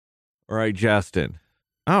All right, Justin.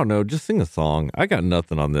 I don't know. Just sing a song. I got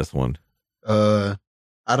nothing on this one. I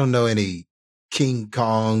don't know any King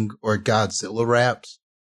Kong or Godzilla raps,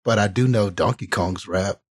 but I do know Donkey Kong's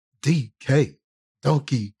rap. DK,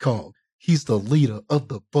 Donkey Kong. He's the leader of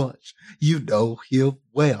the bunch. You know him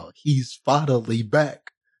well. He's finally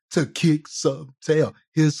back to kick some tail.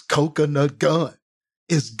 His coconut gun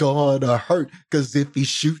is gonna hurt, 'cause if he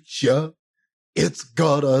shoots you, it's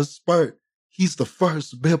gonna spurt. He's the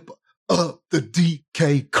first member of the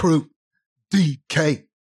DK crew. DK.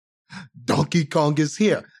 Donkey Kong is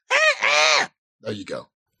here. There you go.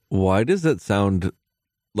 Why does that sound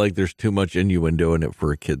like there's too much innuendo in it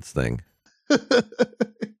for a kid's thing?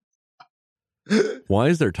 Why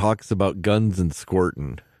is there talks about guns and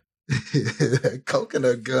squirting?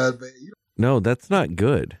 Coconut gun, man. No, that's not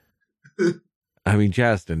good. I mean,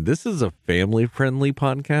 Justin, this is a family-friendly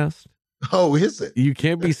podcast. Oh, is it? You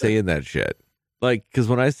can't be saying that shit. Like, because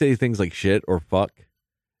when I say things like shit or fuck,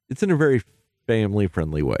 it's in a very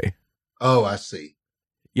family-friendly way. Oh, I see.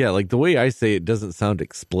 Yeah, like the way I say it doesn't sound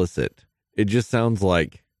explicit. It just sounds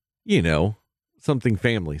like, you know, something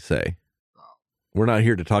family say. We're not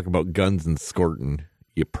here to talk about guns and squirting,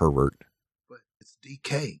 you pervert. But it's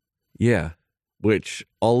DK. Yeah, which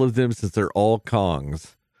all of them, since they're all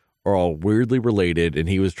Kongs, are all weirdly related, and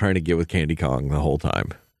he was trying to get with Candy Kong the whole time.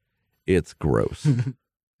 It's gross.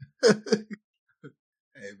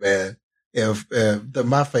 Hey, man.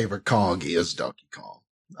 My favorite Kong is Donkey Kong.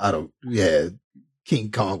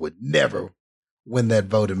 King Kong would never win that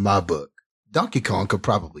vote in my book. Donkey Kong could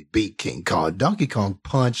probably beat King Kong. Donkey Kong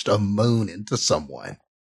punched a moon into someone.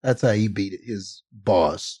 That's how he beat his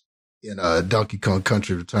boss in Donkey Kong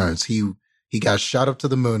Country Returns. He got shot up to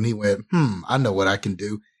the moon. He went, I know what I can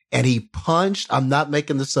do. And he punched, I'm not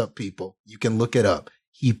making this up, people. You can look it up.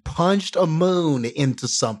 He punched a moon into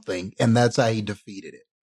something, and that's how he defeated it.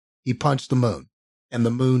 He punched the moon, and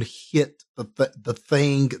the moon hit the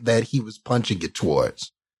thing that he was punching it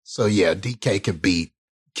towards. So yeah, DK can beat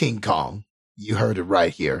King Kong. You heard it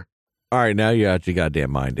right here. All right, now you're out your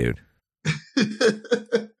goddamn mind, dude.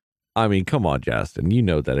 I mean, come on, Justin. You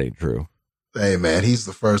know that ain't true. Hey, man, he's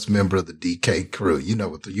the first member of the DK crew. You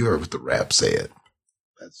know you heard what the rap said.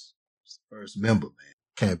 That's the first member, man.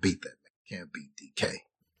 Can't beat that, man. Can't beat DK.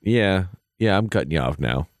 Yeah, I'm cutting you off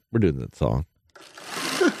now. We're doing that song.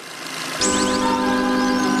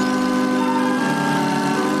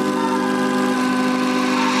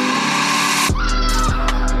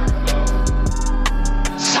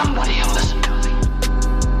 Somebody will listen to me.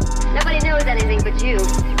 Nobody knows anything but you.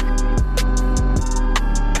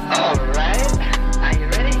 All right. Are you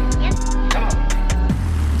ready? Yep. Come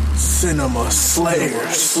on. Cinema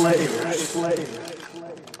Slayers.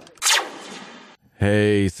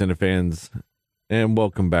 Hey, Cinefans, and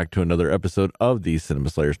welcome back to another episode of the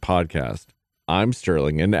Cinema Slayers podcast. I'm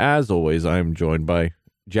Sterling, and as always, I'm joined by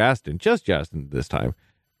Justin, just Justin this time,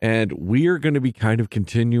 and we are going to be kind of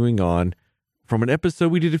continuing on from an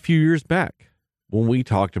episode we did a few years back when we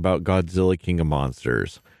talked about Godzilla King of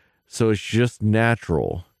Monsters. So it's just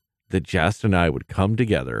natural that Justin and I would come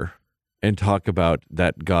together and talk about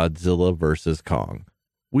that Godzilla versus Kong.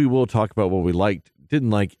 We will talk about what we liked,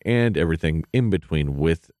 didn't like, and everything in between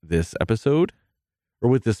with this episode or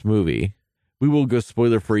with this movie. We will go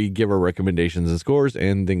spoiler free, give our recommendations and scores,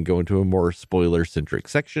 and then go into a more spoiler centric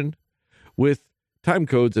section with time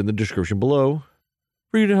codes in the description below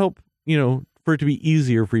for you to help, for it to be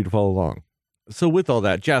easier for you to follow along. So with all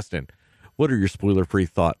that, Justin, what are your spoiler free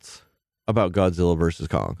thoughts about Godzilla versus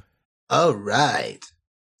Kong? All right.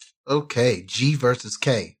 Okay. G versus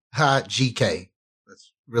K. Ha, GK.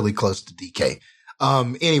 That's really close to DK.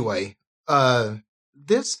 Anyway,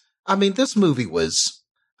 this movie was,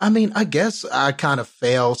 I guess I kind of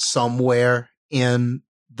fell somewhere in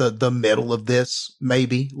the middle of this,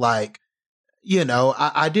 maybe. Like,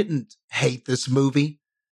 I didn't hate this movie,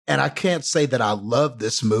 and I can't say that I love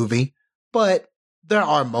this movie, but there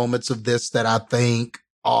are moments of this that I think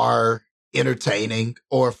are entertaining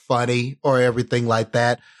or funny or everything like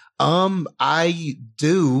that. I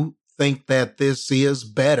do think that this is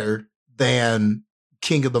better than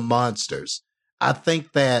King of the Monsters. I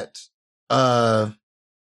think that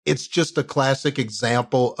it's just a classic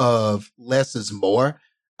example of less is more.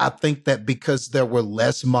 I think that because there were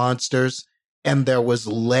less monsters and there was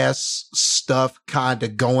less stuff kind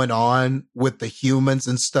of going on with the humans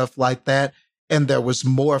and stuff like that, and there was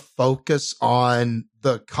more focus on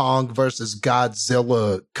the Kong versus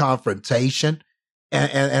Godzilla confrontation,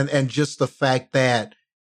 and just the fact that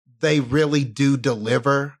they really do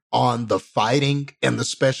deliver on the fighting and the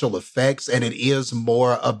special effects, and it is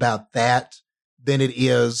more about that than it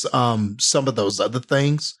is some of those other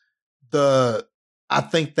things. I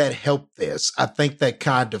think that helped this. I think that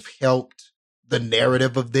kind of helped the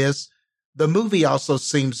narrative of this. The movie also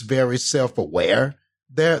seems very self-aware.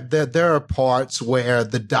 There are parts where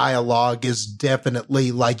the dialogue is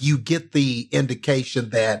definitely like you get the indication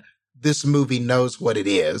that this movie knows what it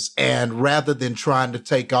is. And rather than trying to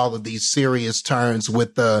take all of these serious turns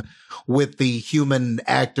with the human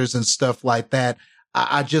actors and stuff like that,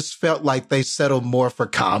 I just felt like they settled more for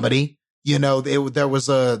comedy. You know,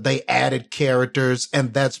 they added characters,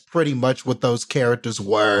 and that's pretty much what those characters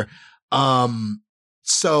were.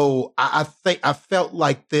 So I think I felt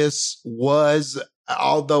like this was,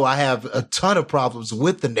 although I have a ton of problems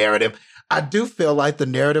with the narrative, I do feel like the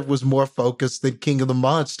narrative was more focused than King of the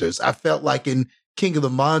Monsters. I felt like in King of the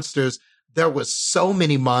Monsters, there was so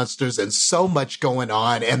many monsters and so much going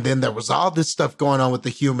on. And then there was all this stuff going on with the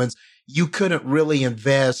humans. You couldn't really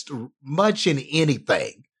invest much in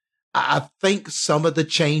anything. I think some of the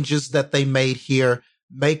changes that they made here,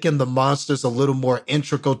 making the monsters a little more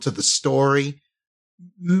integral to the story,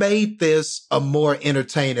 made this a more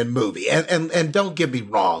entertaining movie. And don't get me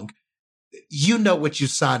wrong, you know what you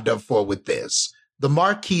signed up for with this. The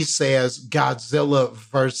marquee says Godzilla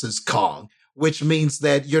versus Kong, which means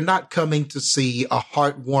that you're not coming to see a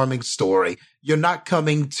heartwarming story. You're not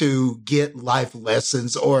coming to get life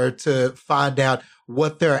lessons or to find out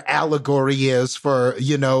what their allegory is for,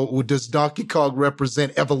 you know, does Donkey Kong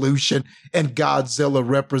represent evolution and Godzilla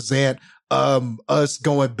represent us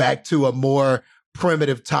going back to a more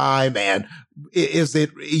primitive time? And is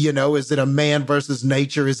it a man versus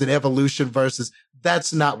nature? Is it evolution versus?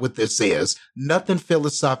 That's not what this is. Nothing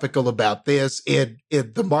philosophical about this.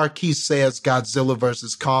 The marquee says Godzilla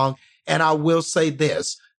versus Kong. And I will say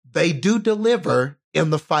this, they do deliver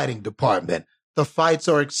in the fighting department. The fights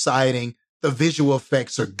are exciting. The visual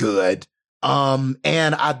effects are good. And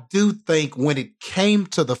I do think when it came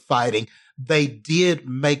to the fighting, they did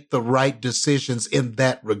make the right decisions in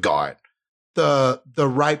that regard. The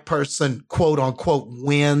right person, quote unquote,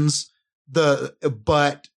 wins,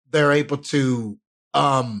 but they're able to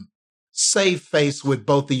save face with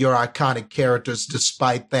both of your iconic characters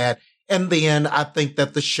despite that. And then I think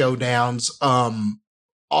that the showdowns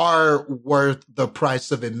are worth the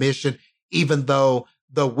price of admission, even though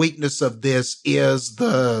the weakness of this is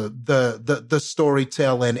the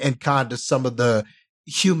storytelling and kind of some of the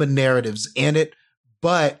human narratives in it.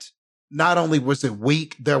 But not only was it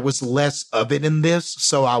weak, there was less of it in this.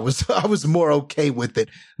 So I was more okay with it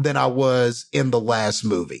than I was in the last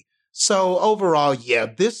movie. So overall, yeah,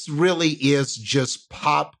 this really is just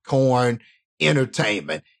popcorn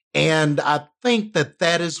entertainment. And I think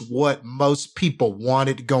that is what most people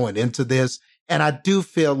wanted going into this. And I do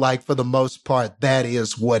feel like for the most part, that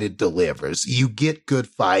is what it delivers. You get good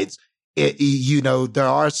fights. There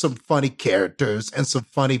are some funny characters and some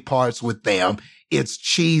funny parts with them. It's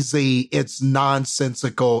cheesy. It's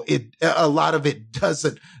nonsensical. A lot of it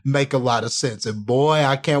doesn't make a lot of sense. And boy,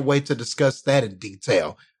 I can't wait to discuss that in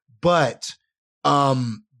detail. But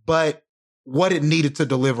what it needed to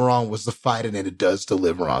deliver on was the fighting, and it does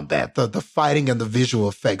deliver on that. The fighting and the visual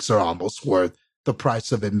effects are almost worth the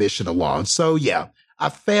price of admission alone. So yeah, I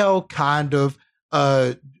fell kind of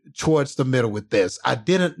towards the middle with this. I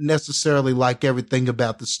didn't necessarily like everything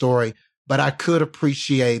about the story, but I could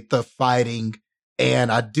appreciate the fighting.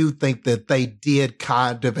 And I do think that they did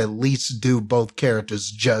kind of at least do both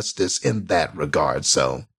characters justice in that regard.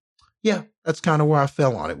 So yeah, that's kind of where I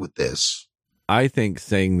fell on it with this. I think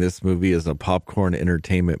saying this movie is a popcorn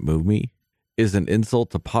entertainment movie is an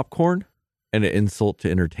insult to popcorn and an insult to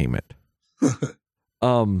entertainment.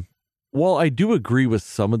 While I do agree with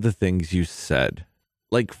some of the things you said,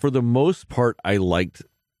 like for the most part, I liked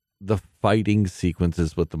the fighting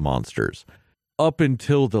sequences with the monsters up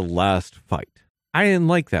until the last fight. I didn't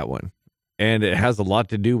like that one. And it has a lot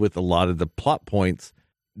to do with a lot of the plot points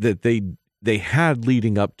that they had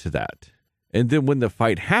leading up to that. And then when the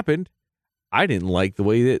fight happened, I didn't like the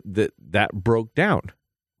way that broke down.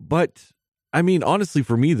 But I mean, honestly,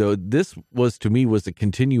 for me, though, this was a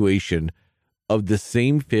continuation of the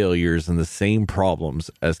same failures and the same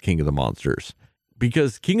problems as King of the Monsters.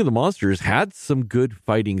 Because King of the Monsters had some good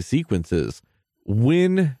fighting sequences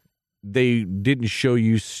when they didn't show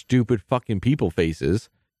you stupid fucking people faces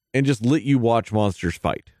and just let you watch monsters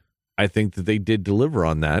fight. I think that they did deliver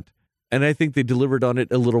on that. And I think they delivered on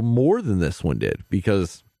it a little more than this one did,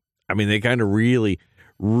 because I mean, they kind of really,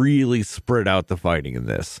 really spread out the fighting in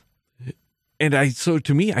this. And so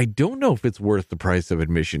to me, I don't know if it's worth the price of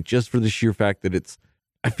admission just for the sheer fact that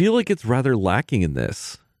I feel like it's rather lacking in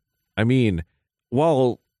this. I mean,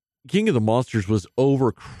 while King of the Monsters was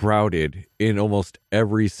overcrowded in almost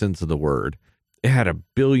every sense of the word, It had a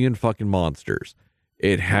billion fucking monsters.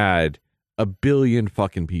 It had a billion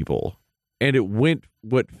fucking people. And it went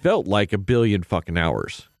what felt like a billion fucking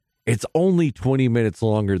hours. It's only 20 minutes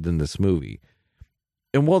longer than this movie.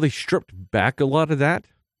 And while they stripped back a lot of that,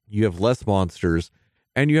 you have less monsters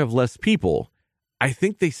and you have less people. I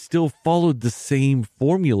think they still followed the same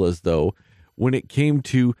formulas, though, when it came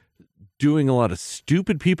to doing a lot of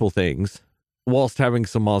stupid people things whilst having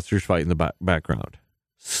some monsters fight in the background.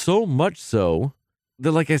 So much so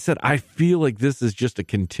that, like I said, I feel like this is just a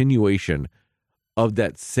continuation of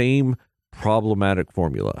that same problematic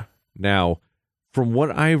formula. Now, from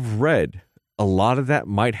what I've read, a lot of that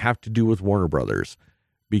might have to do with Warner Brothers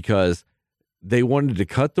because they wanted to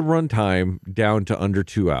cut the runtime down to under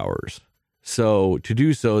 2 hours. So to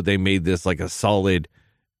do so, they made this like a solid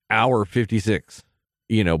hour 56,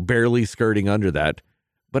 barely skirting under that.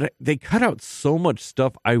 But they cut out so much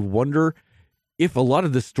stuff. I wonder if a lot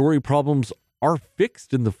of the story problems are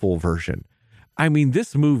fixed in the full version. I mean,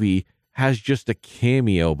 this movie has just a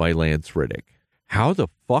cameo by Lance Reddick. How the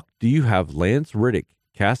fuck do you have Lance Reddick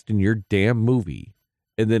cast in your damn movie?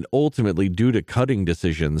 And then ultimately, due to cutting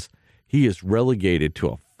decisions, he is relegated to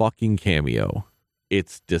a fucking cameo.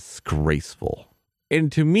 It's disgraceful.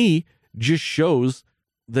 And to me, just shows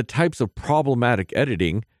the types of problematic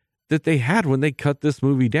editing that they had when they cut this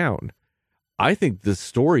movie down. I think the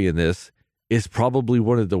story in this is probably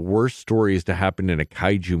one of the worst stories to happen in a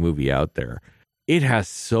kaiju movie out there. It has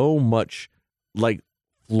so much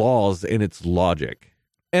flaws in its logic.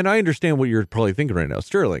 And I understand what you're probably thinking right now.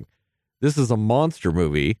 Sterling, this is a monster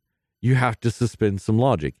movie. You have to suspend some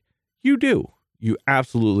logic. You do. You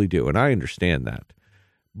absolutely do. And I understand that.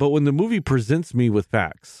 But when the movie presents me with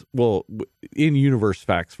facts, well, in-universe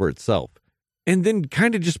facts for itself, and then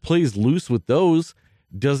kind of just plays loose with those,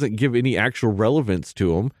 doesn't give any actual relevance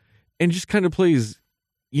to them, and just kind of plays,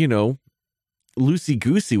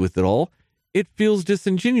 loosey-goosey with it all, it feels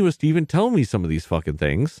disingenuous to even tell me some of these fucking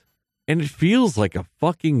things. And it feels like a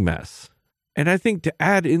fucking mess. And I think to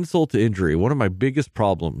add insult to injury, one of my biggest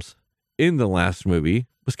problems in the last movie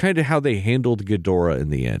was kind of how they handled Ghidorah in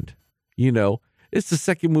the end. It's the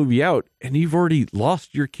second movie out, and you've already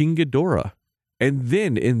lost your King Ghidorah. And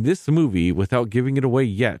then in this movie, without giving it away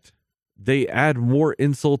yet, they add more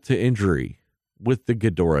insult to injury with the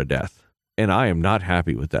Ghidorah death. And I am not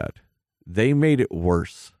happy with that. They made it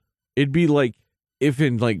worse. It'd be like if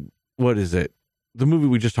in what is it? The movie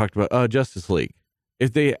we just talked about, Justice League.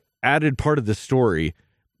 If they added part of the story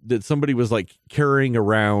that somebody was carrying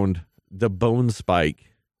around the bone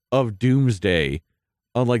spike of Doomsday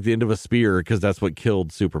on the end of a spear because that's what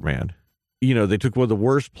killed Superman. They took one of the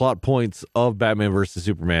worst plot points of Batman versus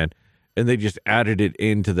Superman and they just added it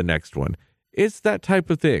into the next one. It's that type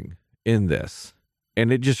of thing in this.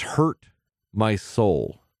 And it just hurt my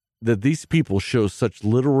soul that these people show such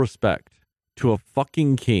little respect to a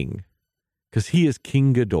fucking king because he is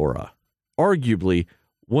King Ghidorah, arguably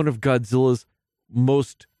one of Godzilla's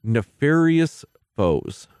most nefarious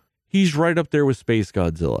foes. He's right up there with Space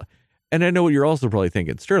Godzilla. And I know what you're also probably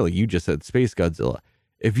thinking. Sterling, you just said Space Godzilla.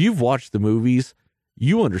 If you've watched the movies,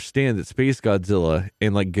 you understand that Space Godzilla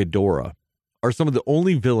and Ghidorah are some of the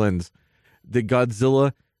only villains that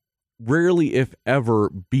Godzilla rarely, if ever,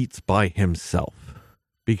 beats by himself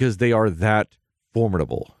because they are that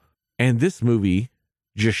formidable. And this movie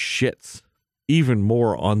just shits even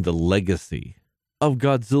more on the legacy of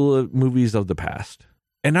Godzilla movies of the past.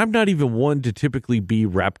 And I'm not even one to typically be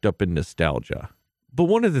wrapped up in nostalgia. But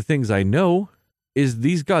one of the things I know is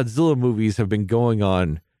these Godzilla movies have been going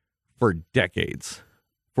on for decades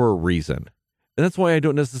for a reason. And that's why I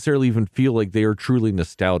don't necessarily even feel like they are truly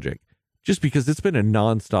nostalgic, just because it's been a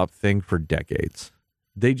nonstop thing for decades.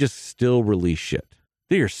 They just still release shit.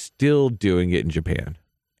 They are still doing it in Japan.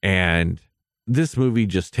 And this movie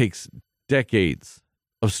just takes decades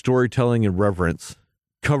of storytelling and reverence,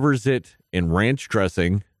 covers it in ranch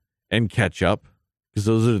dressing and ketchup, because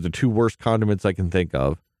those are the two worst condiments I can think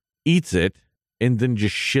of, eats it, and then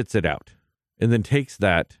just shits it out. And then takes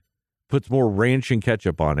that, puts more ranch and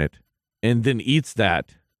ketchup on it, and then eats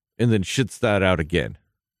that, and then shits that out again.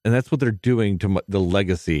 And that's what they're doing to the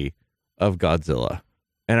legacy of Godzilla.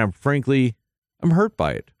 And I'm hurt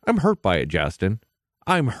by it. I'm hurt by it, Justin.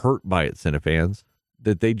 I'm hurt by it, Cinefans,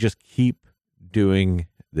 that they just keep doing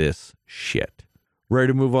this shit. Ready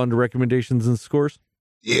to move on to recommendations and scores?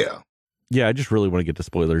 Yeah. Yeah, I just really want to get to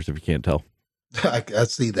spoilers if you can't tell. I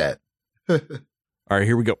see that. All right,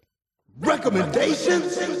 here we go.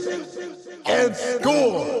 Recommendations and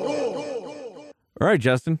score. All right,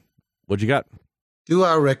 Justin, what you got? Do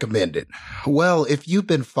I recommend it? Well, if you've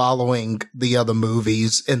been following the other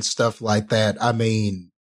movies and stuff like that, I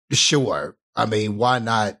mean, sure. I mean, why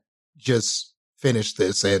not just finish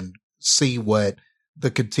this and see what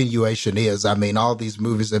the continuation is? I mean, all these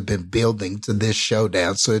movies have been building to this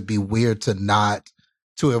showdown, so it'd be weird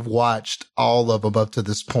to have watched all of them up to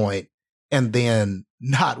this point and then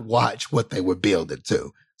not watch what they were building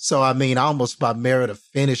to. So, I mean, almost by merit of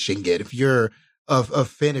finishing it, if you're a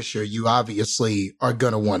finisher, you obviously are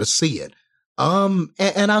going to want to see it.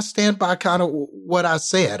 And I stand by kind of what I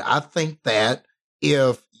said. I think that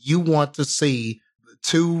if you want to see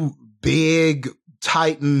two big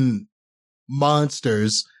Titan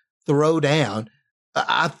monsters throw down,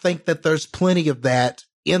 I think that there's plenty of that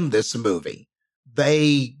in this movie.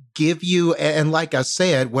 They give you, and like I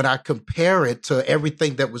said, when I compare it to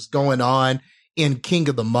everything that was going on in King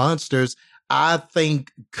of the Monsters, I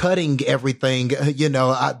think cutting everything,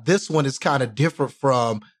 this one is kind of different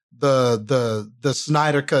from the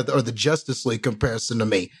Snyder Cut or the Justice League comparison to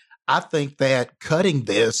me. I think that cutting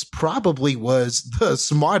this probably was the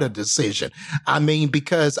smarter decision. I mean,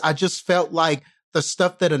 because I just felt like the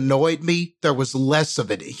stuff that annoyed me, there was less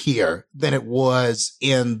of it here than it was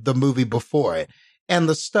in the movie before it. And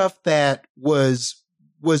the stuff that was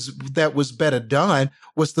better done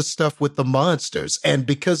was the stuff with the monsters. And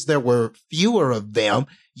because there were fewer of them,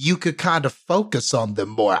 you could kind of focus on them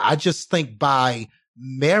more. I just think by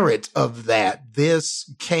merit of that,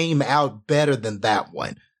 this came out better than that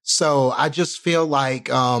one. So I just feel like,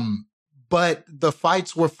 but the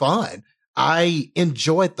fights were fun. I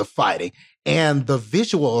enjoyed the fighting, and the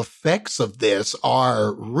visual effects of this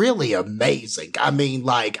are really amazing. I mean,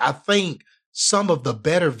 like, I think some of the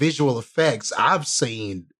better visual effects I've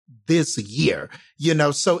seen this year,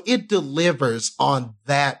 so it delivers on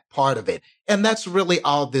that part of it. And that's really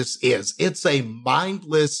all this is. It's a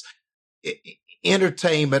mindless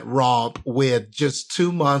entertainment romp with just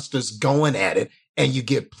two monsters going at it. And you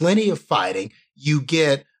get plenty of fighting. You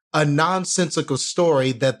get a nonsensical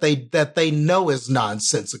story that they know is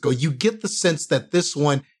nonsensical. You get the sense that this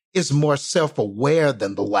one is more self-aware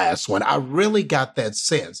than the last one. I really got that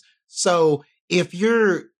sense. So if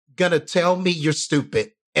you're going to tell me you're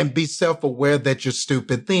stupid and be self-aware that you're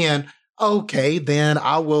stupid, then okay, then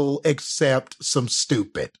I will accept some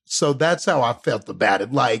stupid. So that's how I felt about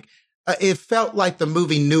it. Like, it felt like the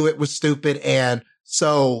movie knew it was stupid. And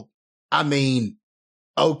so, I mean,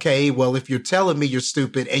 okay, well, if you're telling me you're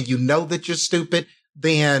stupid and you know that you're stupid,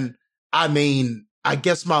 then, I mean, I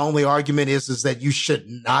guess my only argument is that you should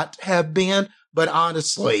not have been. But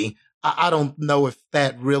honestly, I don't know if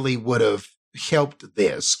that really would have helped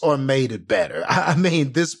this or made it better. I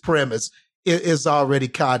mean, this premise is already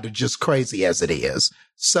kind of just crazy as it is.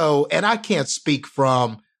 So, and I can't speak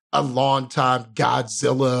from a longtime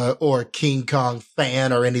Godzilla or King Kong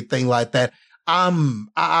fan or anything like that.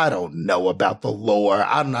 I don't know about the lore.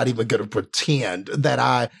 I'm not even going to pretend that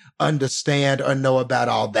I understand or know about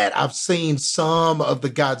all that. I've seen some of the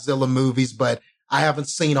Godzilla movies, but I haven't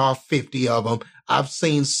seen all 50 of them. I've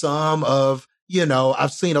seen some of,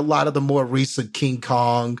 I've seen a lot of the more recent King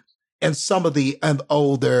Kong and some of the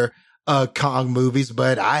older Kong movies,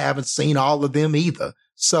 but I haven't seen all of them either.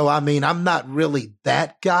 So, I mean, I'm not really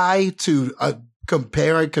that guy to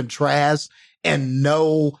compare and contrast and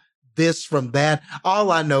know this from that.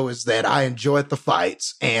 All I know is that I enjoyed the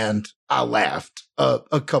fights and I laughed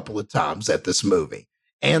a couple of times at this movie.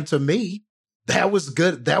 And to me, that was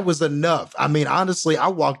good. That was enough. I mean, honestly, I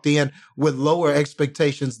walked in with lower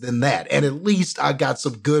expectations than that. And at least I got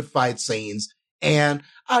some good fight scenes. And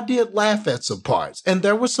I did laugh at some parts. And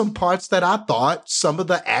there were some parts that I thought some of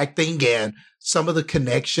the acting and some of the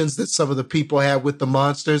connections that some of the people had with the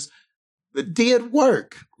monsters did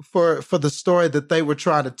work for the story that they were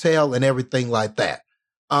trying to tell and everything like that.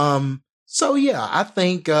 So yeah, I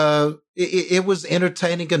think it was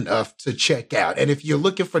entertaining enough to check out. And if you're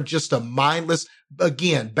looking for just a mindless,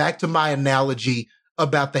 again, back to my analogy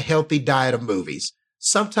about the healthy diet of movies,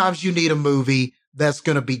 sometimes you need a movie that's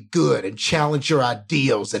going to be good and challenge your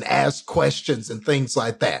ideals and ask questions and things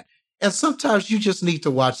like that. And sometimes you just need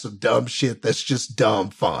to watch some dumb shit that's just dumb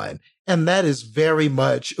fun. And that is very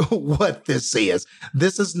much what this is.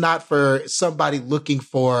 This is not for somebody looking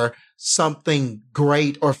for something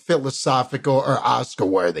great or philosophical or Oscar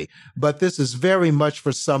worthy, but this is very much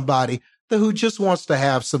for somebody who just wants to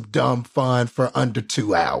have some dumb fun for under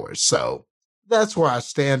 2 hours. So that's where I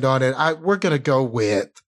stand on it. We're going to go with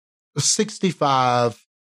 65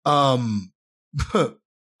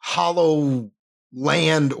 hollow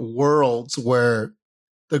land worlds where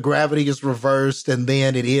the gravity is reversed and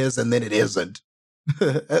then it is and then it isn't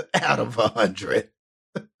out of 100.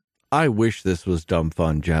 I wish this was dumb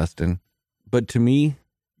fun, Justin. But to me,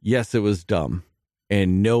 yes, it was dumb.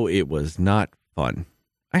 And no, it was not fun.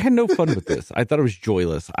 I had no fun with this. I thought it was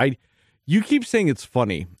joyless. You keep saying it's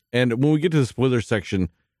funny, and when we get to the spoiler section,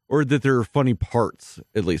 or that there are funny parts,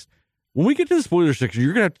 at least, when we get to the spoiler section,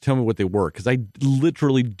 you're going to have to tell me what they were, because I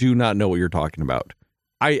literally do not know what you're talking about.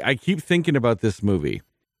 I keep thinking about this movie,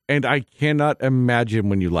 and I cannot imagine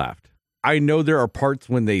when you laughed. I know there are parts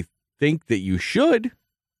when they think that you should.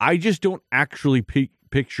 I just don't actually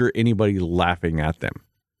picture anybody laughing at them.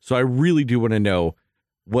 So I really do want to know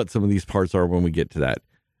what some of these parts are when we get to that.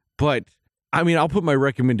 But, I mean, I'll put my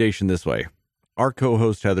recommendation this way. Our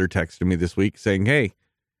co-host Heather texted me this week saying, hey,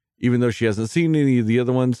 even though she hasn't seen any of the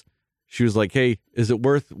other ones, she was like, hey, is it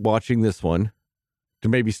worth watching this one to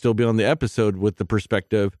maybe still be on the episode with the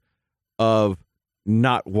perspective of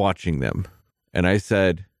not watching them? And I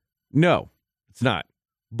said, no, it's not.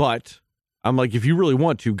 But I'm like, if you really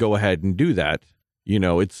want to, go ahead and do that. You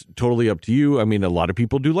know, it's totally up to you. I mean, a lot of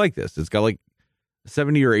people do like this. It's got like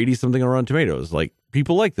 70 or 80 something on Rotten Tomatoes. Like,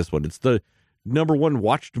 people like this one. It's the #1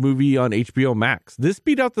 watched movie on HBO Max. This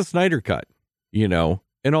beat out the Snyder Cut, you know,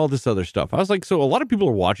 and all this other stuff. I was like, so a lot of people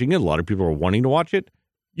are watching it. A lot of people are wanting to watch it.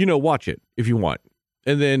 You know, watch it if you want.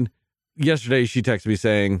 And then yesterday she texted me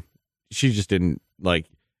saying she just didn't like,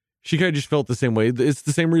 she kind of just felt the same way. It's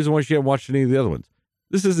the same reason why she hadn't watched any of the other ones.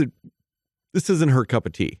 This isn't her cup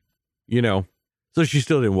of tea, you know? So she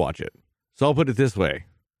still didn't watch it. So I'll put it this way.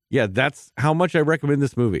 Yeah, that's how much I recommend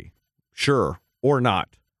this movie. Sure. Or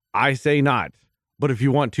not. I say not. But if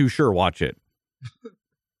you want to, sure, watch it.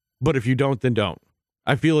 But if you don't, then don't.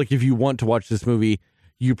 I feel like if you want to watch this movie,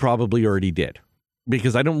 you probably already did.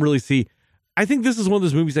 Because I don't really see... I think this is one of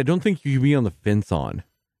those movies I don't think you can be on the fence on.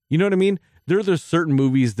 You know what I mean? There's certain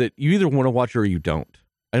movies that you either want to watch or you don't.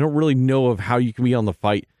 I don't really know of how you can be on the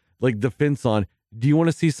fight, like the fence on, do you want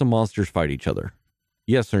to see some monsters fight each other?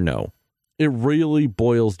 Yes or no? It really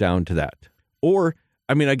boils down to that. Or,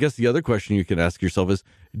 I mean, I guess the other question you can ask yourself is,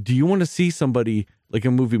 do you want to see somebody, like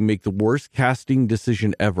a movie, make the worst casting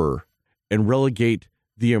decision ever and relegate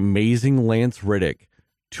the amazing Lance Reddick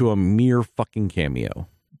to a mere fucking cameo?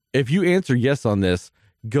 If you answer yes on this,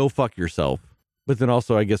 go fuck yourself. But then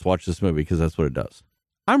also, I guess, watch this movie because that's what it does.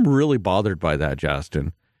 I'm really bothered by that,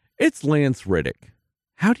 Justin. It's Lance Reddick.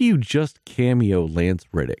 How do you just cameo Lance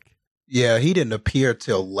Reddick? Yeah, he didn't appear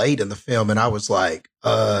till late in the film, and I was like,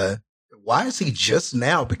 why is he just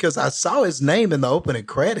now? Because I saw his name in the opening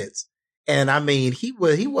credits, and I mean, he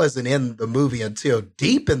wasn't in the movie until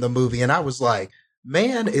deep in the movie, and I was like,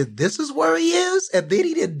 man, this is where he is? And then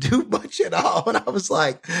he didn't do much at all, and I was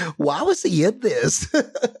like, why was he in this?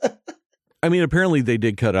 I mean, apparently they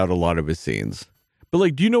did cut out a lot of his scenes. But,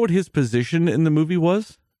 like, do you know what his position in the movie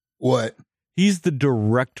was? What? He's the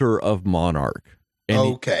director of Monarch. And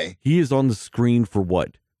okay. He is on the screen for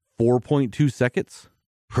what? 4.2 seconds?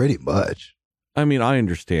 Pretty much. I mean, I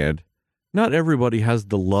understand. Not everybody has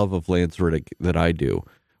the love of Lance Reddick that I do,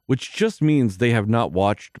 which just means they have not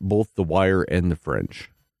watched both The Wire and The Fringe.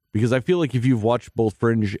 Because I feel like if you've watched both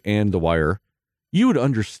Fringe and The Wire, you would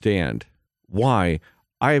understand why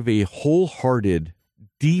I have a wholehearted,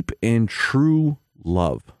 deep, and true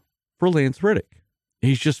love for Lance Reddick.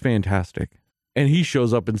 He's just fantastic. And he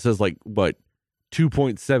shows up and says, like, what,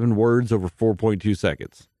 2.7 words over 4.2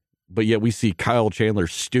 seconds. But yet we see Kyle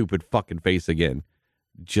Chandler's stupid fucking face again,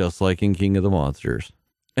 just like in King of the Monsters.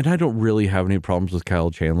 And I don't really have any problems with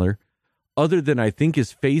Kyle Chandler, other than I think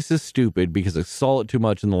his face is stupid because I saw it too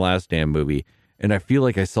much in the last damn movie, and I feel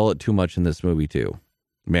like I saw it too much in this movie too.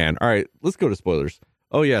 Man, all right, let's go to spoilers.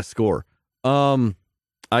 Oh yeah, score.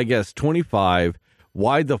 I guess 25.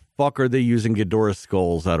 Why the fuck are they using Ghidorah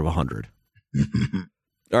skulls out of 100?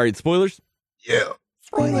 All right, spoilers? Yeah.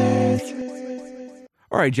 Spoilers.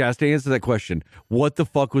 All right, Jazz, to answer that question, what the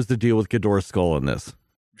fuck was the deal with Ghidorah's skull in this?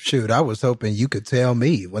 Shoot, I was hoping you could tell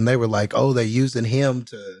me when they were like, oh, they're using him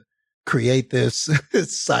to create this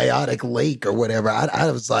psionic lake or whatever.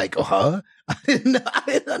 I was like, huh? I didn't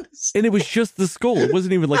understand. And it was just the skull. It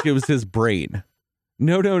wasn't even like it was his brain.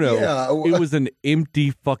 No. Yeah. It was an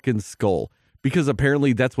empty fucking skull. Because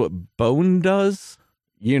apparently that's what bone does.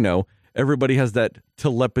 You know, everybody has that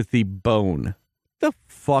telepathy bone. The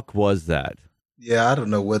fuck was that? Yeah, I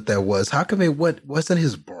don't know what that was. How come it wasn't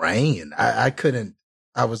his brain? I couldn't.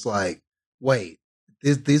 I was like, wait,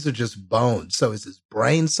 these are just bones. So is his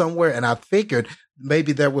brain somewhere? And I figured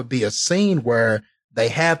maybe there would be a scene where they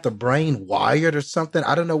had the brain wired or something.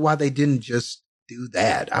 I don't know why they didn't just do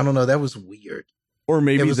that. I don't know. That was weird. Or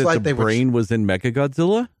maybe that like the brain was in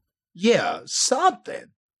Mechagodzilla? Yeah, something.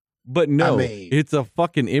 But no, I mean, it's a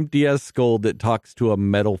fucking empty ass skull that talks to a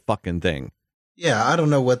metal fucking thing. Yeah, I don't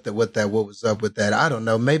know what was up with that. I don't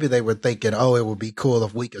know. Maybe they were thinking, oh, it would be cool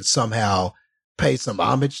if we could somehow pay some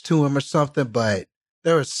homage to him or something. But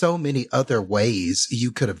there are so many other ways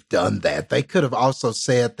you could have done that. They could have also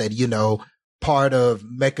said that, part of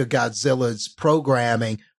Mechagodzilla's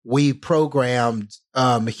programming, we programmed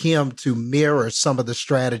him to mirror some of the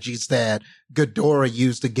strategies that Ghidorah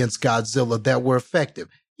used against Godzilla that were effective.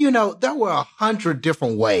 There were 100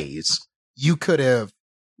 different ways you could have,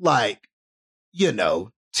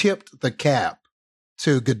 tipped the cap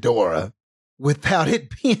to Ghidorah without it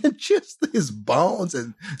being just his bones.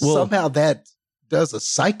 And somehow that does a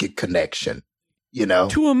psychic connection,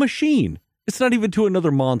 to a machine. It's not even to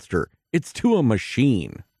another monster. It's to a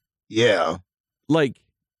machine. Yeah.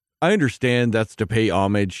 I understand that's to pay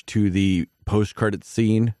homage to the post-credits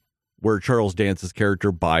scene where Charles Dance's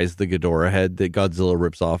character buys the Ghidorah head that Godzilla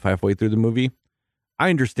rips off halfway through the movie. I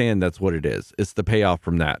understand that's what it is. It's the payoff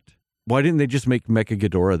from that. Why didn't they just make Mecha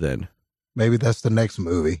Ghidorah then? Maybe that's the next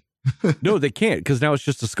movie. No, they can't, because now it's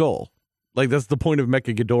just a skull. That's the point of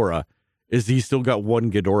Mecha Ghidorah, is he's still got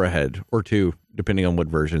one Ghidorah head, or two, depending on what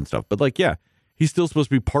version and stuff. But he's still supposed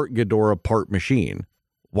to be part Ghidorah, part machine.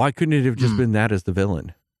 Why couldn't it have just been that as the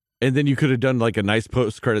villain? And then you could have done a nice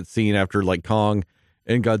post-credit scene after Kong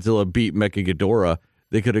and Godzilla beat Mecha Ghidorah.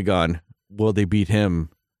 They could have gone, well, they beat him,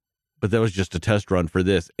 but that was just a test run for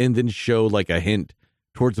this. And then show a hint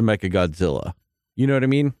towards the Mecha Godzilla. You know what I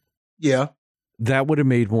mean? Yeah. That would have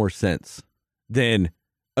made more sense than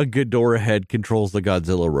a Ghidorah head controls the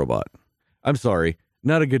Godzilla robot. I'm sorry,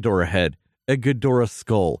 not a Ghidorah head, a Ghidorah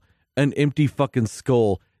skull, an empty fucking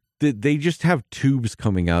skull that they just have tubes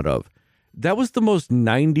coming out of. That was the most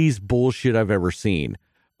 90s bullshit I've ever seen.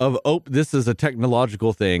 This is a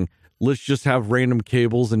technological thing. Let's just have random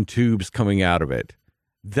cables and tubes coming out of it.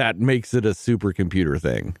 That makes it a supercomputer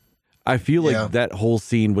thing. I feel like that whole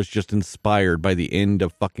scene was just inspired by the end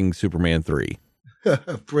of fucking Superman 3.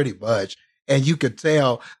 Pretty much. And you could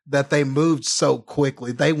tell that they moved so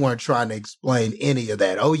quickly. They weren't trying to explain any of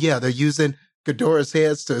that. Oh, yeah, they're using Ghidorah's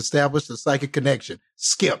heads to establish the psychic connection.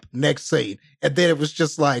 Skip, next scene. And then it was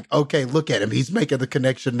just okay, look at him. He's making the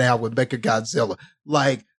connection now with Mechagodzilla.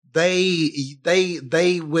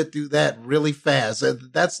 They went through that really fast.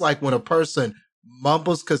 And that's when a person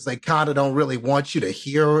mumbles because they kind of don't really want you to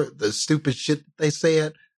hear the stupid shit that they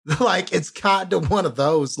said. It's kind of one of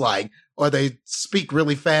those, or they speak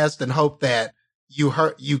really fast and hope that you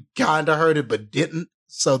kind of heard it but didn't.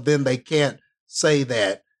 So then they can't say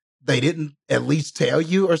that they didn't at least tell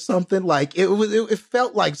you or something. It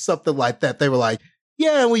felt like something like that. They were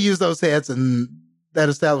yeah, we use those heads and that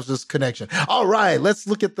established this connection. All right, let's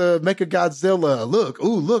look at the Mechagodzilla.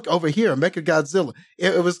 Look over here, Mechagodzilla.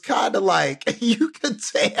 It was kind of you could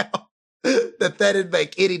tell that didn't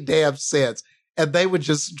make any damn sense. And they would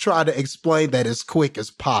just try to explain that as quick as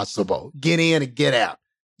possible. Get in and get out.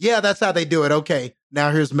 Yeah, that's how they do it. Okay,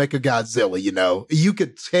 now here's Mechagodzilla, You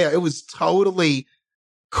could tell it was totally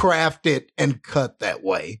crafted and cut that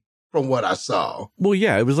way from what I saw. Well,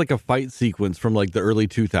 yeah, it was a fight sequence from the early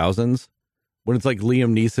 2000s. When it's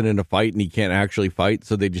Liam Neeson in a fight and he can't actually fight,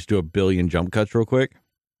 so they just do a billion jump cuts real quick.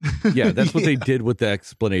 Yeah, that's what they did with the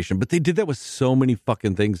explanation. But they did that with so many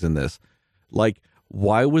fucking things in this.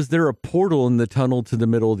 Why was there a portal in the tunnel to the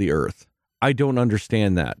middle of the earth? I don't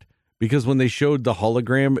understand that. Because when they showed the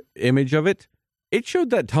hologram image of it, it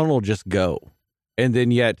showed that tunnel just go. And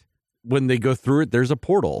then yet, when they go through it, there's a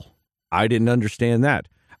portal. I didn't understand that.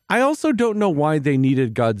 I also don't know why they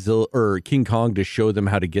needed Godzilla or King Kong to show them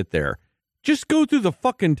how to get there. Just go through the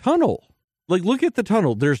fucking tunnel. Look at the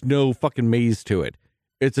tunnel. There's no fucking maze to it.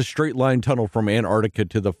 It's a straight line tunnel from Antarctica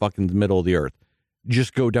to the fucking middle of the earth.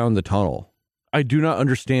 Just go down the tunnel. I do not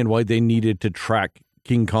understand why they needed to track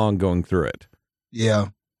King Kong going through it. Yeah,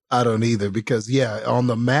 I don't either. Because, on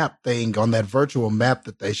the map thing, on that virtual map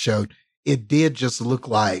that they showed, it did just look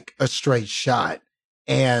like a straight shot.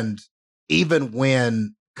 And even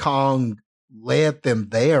when Kong led them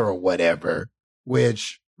there or whatever,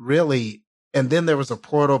 which really... And then there was a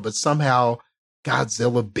portal, but somehow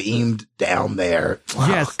Godzilla beamed down there.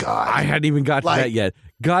 Yes, oh, God. I hadn't even got to that yet.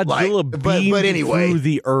 Godzilla beamed but anyway. through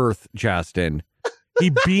the earth, Justin.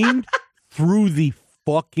 He beamed through the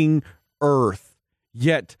fucking earth.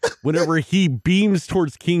 Yet, whenever he beams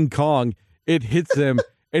towards King Kong, it hits him,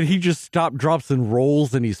 and he just drops, and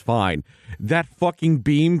rolls, and he's fine. That fucking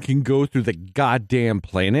beam can go through the goddamn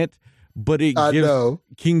planet, but it gives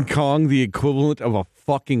King Kong the equivalent of a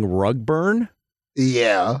fucking rug burn.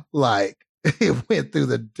 Yeah, it went through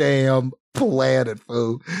the damn planet,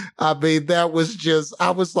 fool. I mean, that was just,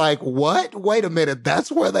 I was like, what? Wait a minute,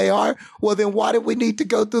 that's where they are? Well, then why did we need to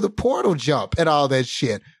go through the portal jump and all that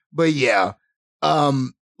shit? But yeah,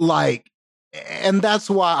 and that's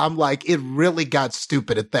why I'm it really got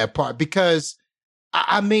stupid at that part, because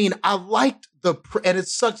I mean, I liked and it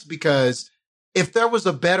sucks because if there was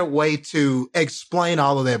a better way to explain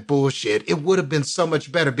all of that bullshit, it would have been so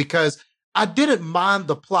much better, because I didn't mind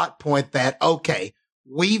the plot point that, okay,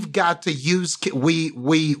 we've got to use,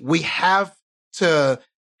 we have to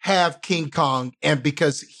have King Kong, and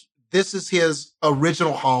because this is his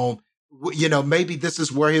original home, you know, maybe this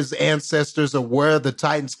is where his ancestors or where the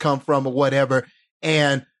Titans come from or whatever,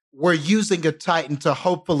 and we're using a Titan to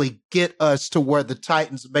hopefully get us to where the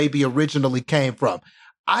Titans maybe originally came from.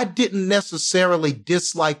 I didn't necessarily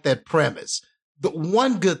dislike that premise. The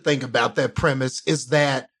one good thing about that premise is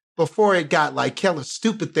that before it got like hella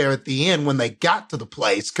stupid there at the end when they got to the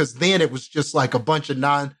place, because then it was just like a bunch of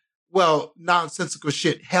nonsensical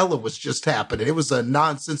shit. Hella was just happening. It was a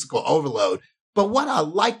nonsensical overload. But what I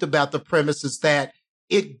liked about the premise is that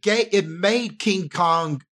it made King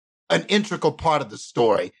Kong an integral part of the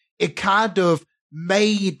story. It kind of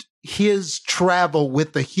made his travel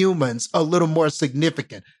with the humans a little more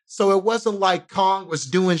significant. So it wasn't like Kong was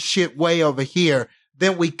doing shit way over here.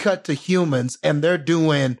 Then we cut to humans and they're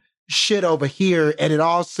doing shit over here, and it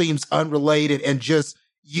all seems unrelated and just,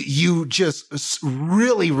 you just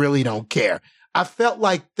really, really don't care. I felt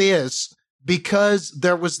like this, because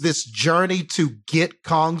there was this journey to get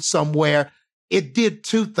Kong somewhere, it did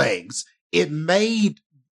two things. It made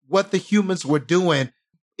what the humans were doing,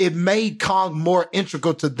 it made Kong more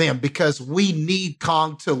integral to them, because we need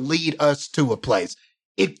Kong to lead us to a place.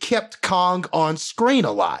 It kept Kong on screen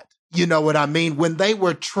a lot. You know what I mean? When they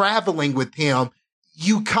were traveling with him,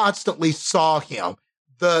 you constantly saw him.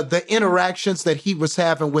 The interactions that he was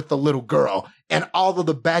having with the little girl and all of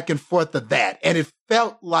the back and forth of that. And it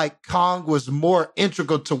felt like Kong was more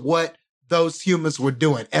integral to what those humans were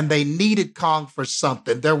doing. And they needed Kong for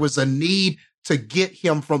something. There was a need to get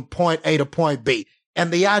him from point A to point B.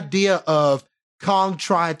 And the idea of Kong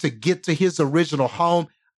trying to get to his original home,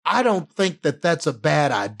 I don't think that that's a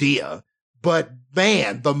bad idea. But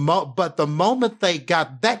man, the moment they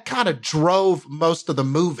got, that kind of drove most of the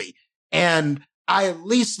movie. And I at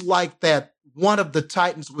least like that one of the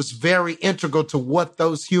Titans was very integral to what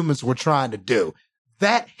those humans were trying to do.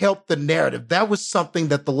 That helped the narrative. That was something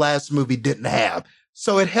that the last movie didn't have.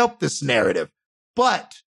 So it helped this narrative.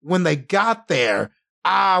 But when they got there,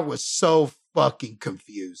 I was so fucking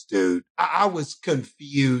confused, dude. I was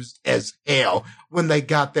confused as hell when they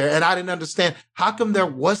got there. And I didn't understand, how come there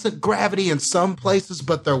wasn't gravity in some places,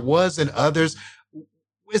 but there was in others?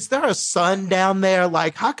 Is there a sun down there?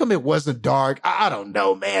 Like, how come it wasn't dark? I don't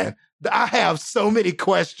know, man. I have so many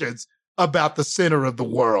questions about the center of the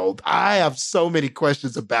world. I have so many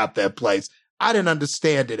questions about that place. I didn't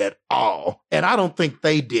understand it at all. And I don't think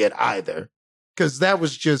they did either, because that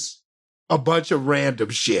was just a bunch of random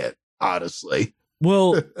shit, honestly.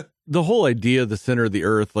 Well, the whole idea of the center of the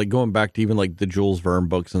earth, like going back to even like the Jules Verne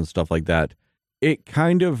books and stuff like that, it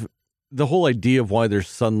kind of, the whole idea of why there's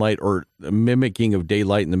sunlight or mimicking of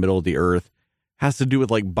daylight in the middle of the earth has to do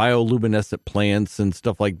with like bioluminescent plants and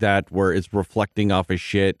stuff like that, where it's reflecting off of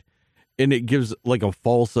shit and it gives like a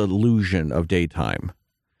false illusion of daytime.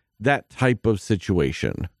 That type of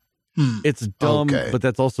situation. It's dumb, but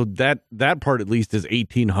that's also that part at least is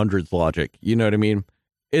 1800s logic. You know what I mean?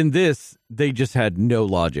 In this, they just had no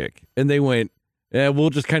logic, and they went, we'll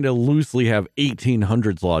just kind of loosely have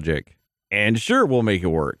 1800s logic, and sure, we'll make it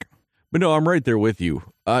work. But no, I'm right there with you.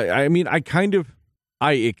 I mean,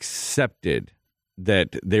 I accepted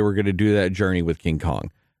that they were going to do that journey with King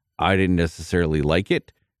Kong. I didn't necessarily like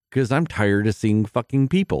it, because I'm tired of seeing fucking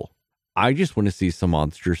people. I just want to see some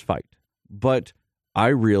monsters fight. But I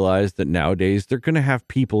realized that nowadays they're going to have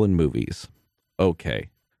people in movies. Okay.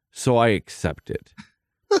 So I accept it.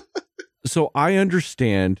 So I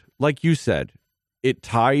understand, like you said, it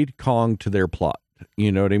tied Kong to their plot.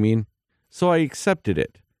 You know what I mean? So I accepted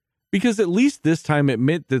it. Because at least this time it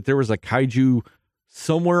meant that there was a kaiju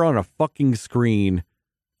somewhere on a fucking screen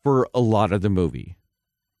for a lot of the movie.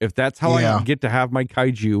 If that's how I get to have my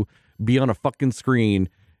kaiju be on a fucking screen,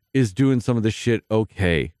 is doing some of this shit,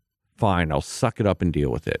 okay, fine, I'll suck it up and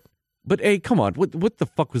deal with it. But hey, come on, what the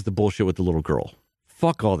fuck was the bullshit with the little girl?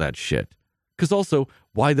 Fuck all that shit. Because also,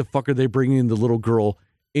 why the fuck are they bringing the little girl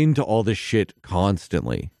into all this shit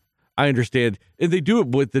constantly? I understand, and they do it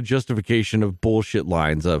with the justification of bullshit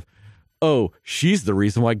lines of, oh, she's the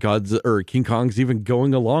reason why King Kong's even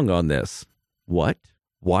going along on this. What?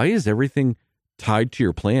 Why is everything tied to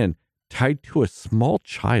your plan tied to a small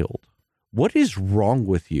child? What is wrong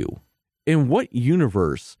with you? In what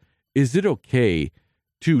universe is it okay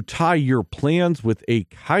to tie your plans with a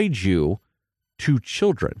kaiju to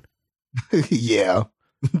children? Yeah.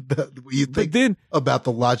 You think then about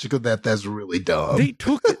the logic of that, that's really dumb. they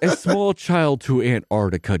took a small child to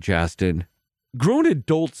Antarctica, Justin. Grown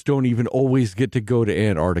adults don't even always get to go to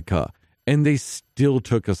Antarctica, and they still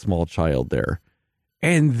took a small child there.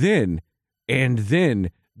 And then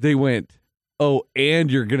they went, oh,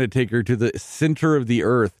 and you're going to take her to the center of the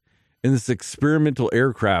earth in this experimental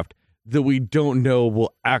aircraft that we don't know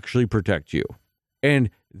will actually protect you. And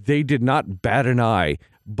they did not bat an eye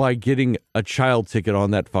by getting a child ticket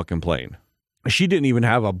on that fucking plane. She didn't even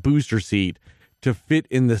have a booster seat to fit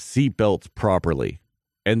in the seatbelts properly.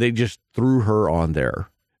 And they just threw her on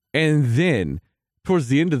there. And then, towards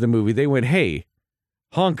the end of the movie, they went, hey,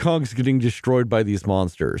 Hong Kong's getting destroyed by these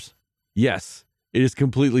monsters. Yes, it is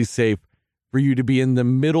completely safe for you to be in the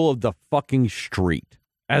middle of the fucking street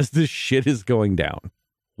as this shit is going down.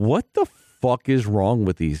 What the fuck is wrong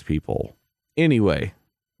with these people? Anyway,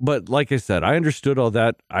 but like I said, I understood all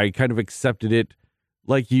that. I kind of accepted it.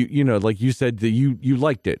 Like like you said that you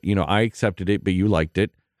liked it. I accepted it, but you liked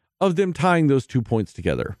it. Of them tying those 2 points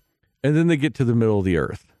together. And then they get to the middle of the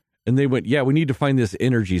earth. And they went, yeah, we need to find this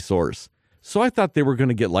energy source. So I thought they were going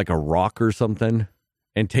to get like a rock or something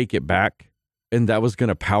and take it back. And that was going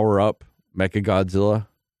to power up Mechagodzilla.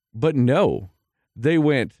 But no, they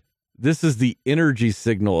went, this is the energy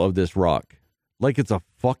signal of this rock. Like it's a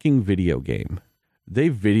fucking video game. They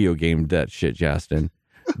video gamed that shit, Justin.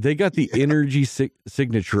 They got the energy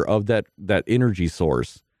signature of that energy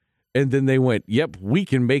source. And then they went, yep, we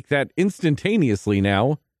can make that instantaneously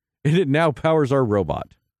now. And it now powers our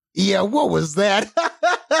robot. Yeah, what was that?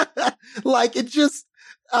 Like,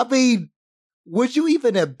 would you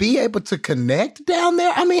even be able to connect down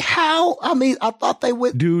there? I thought they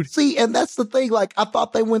went. Dude. See, and that's the thing. Like, I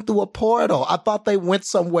thought they went through a portal. I thought they went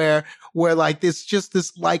somewhere where, like,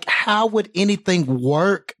 how would anything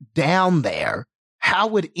work down there? How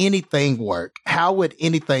would anything work? How would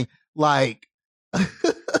anything, like...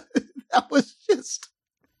 That was just...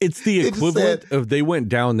 It's the equivalent of they went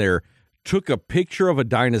down there, took a picture of a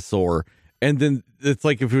dinosaur, and then it's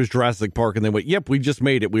like if it was Jurassic Park and they went, yep, we just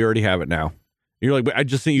made it. We already have it now. And you're like, but I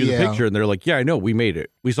just sent you the picture. And they're like, yeah, I know. We made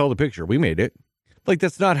it. We saw the picture. We made it. Like,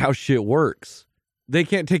 that's not how shit works. They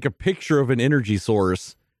can't take a picture of an energy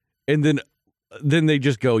source and then they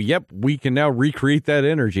just go, yep, we can now recreate that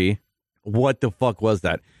energy. What the fuck was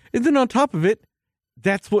that? And then on top of it,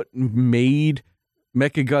 that's what made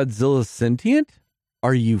Mechagodzilla sentient?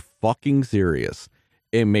 Are you fucking serious?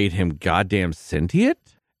 It made him goddamn sentient?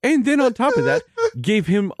 And then on top of that, gave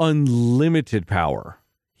him unlimited power.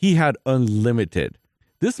 He had unlimited.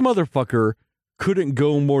 This motherfucker couldn't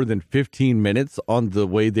go more than 15 minutes on the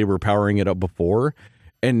way they were powering it up before.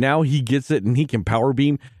 And now he gets it and he can power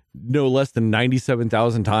beam no less than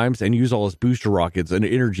 97,000 times and use all his booster rockets and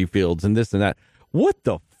energy fields and this and that. What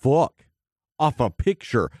the fuck? Off a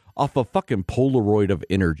picture, off a fucking Polaroid of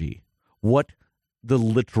energy. What the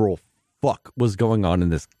literal fuck was going on in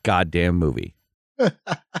this goddamn movie?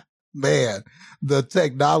 Man, the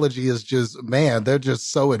technology is just, they're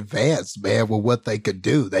just so advanced, man, with what they could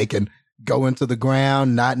do. They can go into the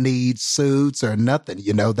ground, not need suits or nothing.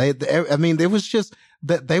 It was just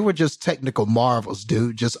that they were just technical marvels,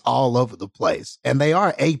 dude, just all over the place. And they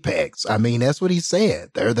are apex. That's what he said.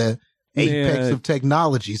 They're the apex of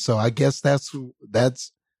technology. So I guess that's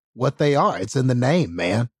what they are. It's in the name,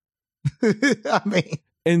 man.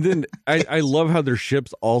 And then I love how their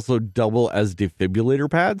ships also double as defibrillator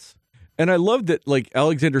pads. And I love that, like,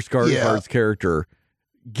 Alexander Skarsgård's character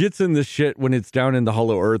gets in this shit when it's down in the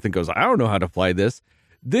hollow earth and goes, I don't know how to fly this.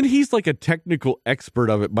 Then he's like a technical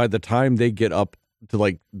expert of it by the time they get up to,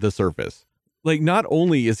 like, the surface. Like, not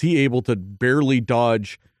only is he able to barely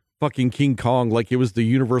dodge fucking King Kong like it was the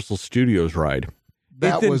Universal Studios ride.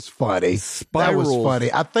 That was funny. That was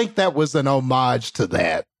funny. I think that was an homage to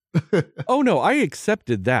that. Oh, no, I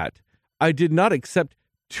accepted that. I did not accept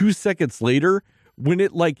 2 seconds later when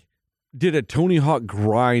it, like, did a Tony Hawk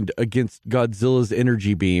grind against Godzilla's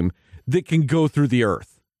energy beam that can go through the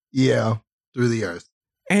earth. Yeah, through the earth.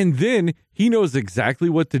 And then he knows exactly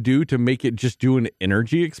what to do to make it just do an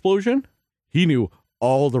energy explosion. He knew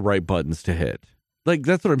all the right buttons to hit. Like,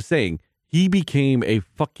 that's what I'm saying. He became a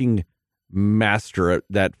fucking master at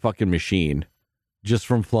that fucking machine just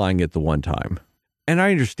from flying it the one time. And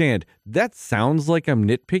I understand that sounds like I'm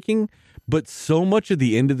nitpicking, but so much of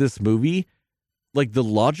the end of this movie, like the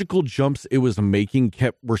logical jumps it was making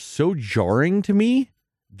were so jarring to me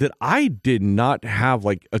that I did not have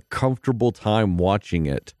like a comfortable time watching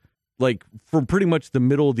it, like from pretty much the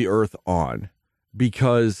middle of the earth on,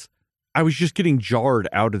 because I was just getting jarred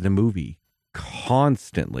out of the movie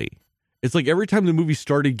constantly. It's like every time the movie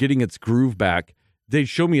started getting its groove back, they'd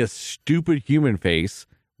show me a stupid human face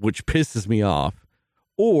which pisses me off,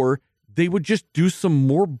 or they would just do some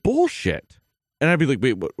more bullshit. And I'd be like,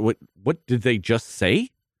 wait, what did they just say?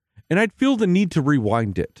 And I'd feel the need to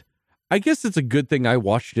rewind it. I guess it's a good thing I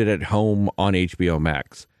watched it at home on HBO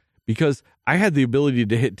Max, because I had the ability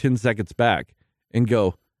to hit 10 seconds back and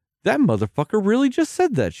go, that motherfucker really just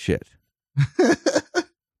said that shit.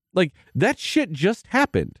 Like, that shit just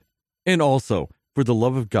happened. And also, for the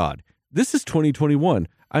love of God, this is 2021.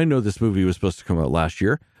 I know this movie was supposed to come out last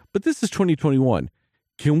year, but this is 2021.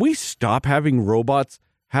 Can we stop having robots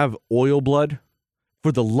have oil blood?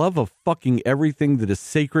 For the love of fucking everything that is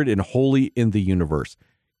sacred and holy in the universe,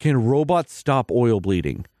 can robots stop oil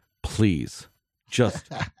bleeding? Please.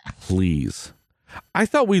 Just please. I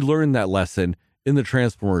thought we learned that lesson in the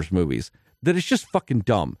Transformers movies, that it's just fucking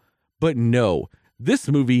dumb. But no, this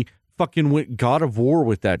movie fucking went God of War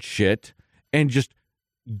with that shit, and just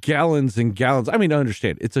gallons and gallons. I mean, I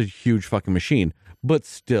understand it's a huge fucking machine, but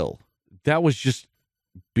still, that was just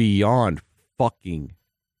beyond fucking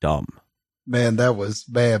dumb. Man, that was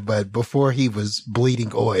bad. But before he was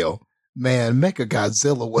bleeding oil, man,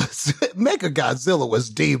 Mechagodzilla was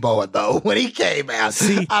demoing though when he came out.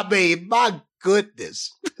 See, I mean, my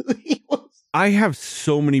goodness. I have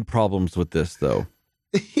so many problems with this though.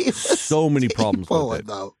 So many problems with it.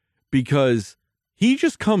 Though. Because he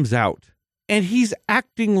just comes out and he's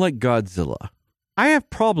acting like Godzilla. I have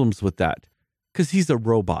problems with that because he's a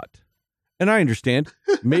robot. And I understand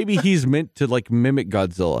maybe he's meant to like mimic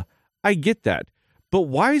Godzilla. I get that. But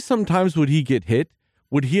why sometimes would he get hit?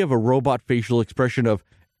 Would he have a robot facial expression of,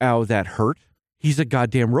 ow, that hurt? He's a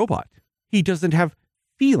goddamn robot. He doesn't have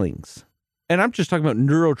feelings. And I'm just talking about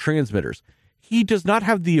neurotransmitters. He does not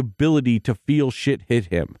have the ability to feel shit hit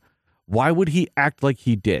him. Why would he act like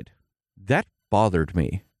he did? That bothered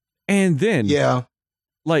me. And then, yeah,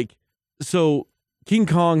 like, so King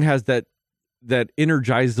Kong has that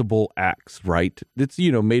energizable axe, right? It's,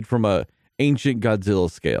 made from a ancient Godzilla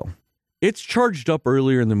scale. It's charged up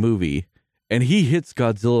earlier in the movie, and he hits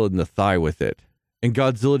Godzilla in the thigh with it. And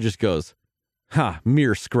Godzilla just goes,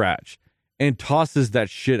 mere scratch, and tosses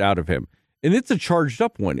that shit out of him. And it's a charged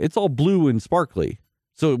up one. It's all blue and sparkly.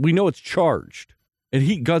 So we know it's charged. And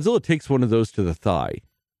Godzilla takes one of those to the thigh.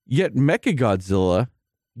 Yet Mechagodzilla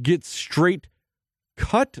gets straight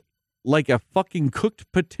cut like a fucking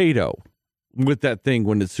cooked potato with that thing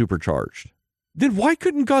when it's supercharged. Then why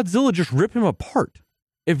couldn't Godzilla just rip him apart?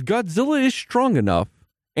 If Godzilla is strong enough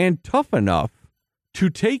and tough enough to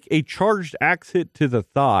take a charged axe hit to the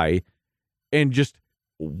thigh and just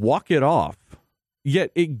walk it off,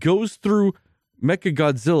 yet it goes through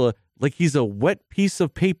Mechagodzilla like he's a wet piece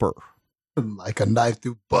of paper. Like a knife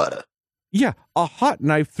through butter. Yeah, a hot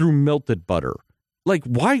knife through melted butter. Like,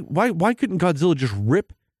 why couldn't Godzilla just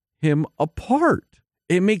rip him apart?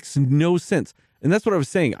 It makes no sense. And that's what I was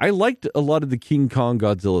saying. I liked a lot of the King Kong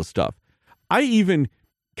Godzilla stuff. I even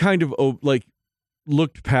kind of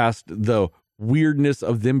looked past the weirdness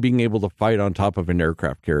of them being able to fight on top of an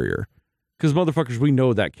aircraft carrier. Because motherfuckers, we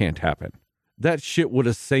know that can't happen. That shit would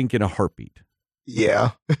have sank in a heartbeat.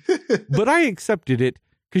 Yeah. But I accepted it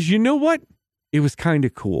because you know what? It was kind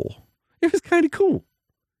of cool. It was kind of cool.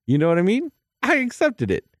 You know what I mean? I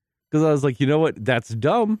accepted it because I was like, you know what? That's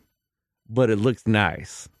dumb, but it looks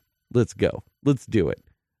nice. Let's go. Let's do it.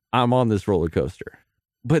 I'm on this roller coaster.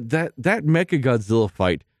 But that Mechagodzilla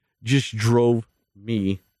fight just drove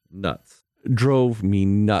me nuts.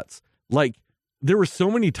 Like, there were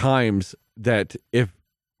so many times that if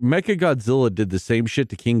Mechagodzilla did the same shit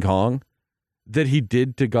to King Kong that he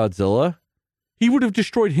did to Godzilla, he would have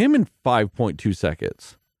destroyed him in 5.2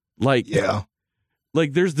 seconds. Like, yeah.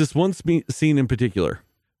 Like, there's this one scene in particular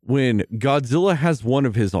when Godzilla has one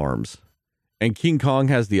of his arms and King Kong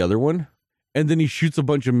has the other one, and then he shoots a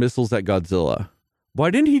bunch of missiles at Godzilla.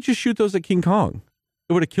 Why didn't he just shoot those at King Kong?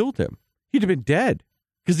 It would have killed him. He'd have been dead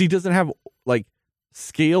because he doesn't have, like,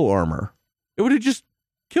 scale armor. It would have just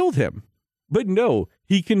killed him. But no,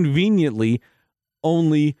 he conveniently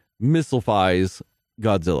only missileifies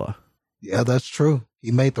Godzilla. Yeah, that's true.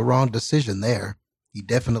 He made the wrong decision there. He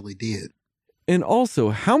definitely did. And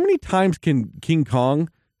also, how many times can King Kong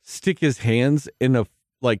stick his hands in a,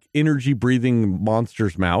 like, energy-breathing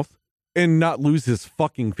monster's mouth and not lose his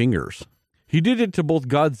fucking fingers? He did it to both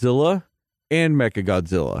Godzilla and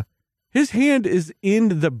Mechagodzilla. His hand is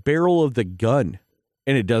in the barrel of the gun,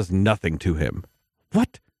 and it does nothing to him.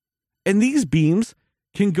 What? And these beams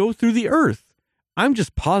can go through the earth. I'm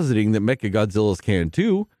just positing that Mechagodzilla's can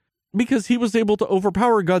too, because he was able to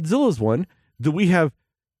overpower Godzilla's one that we have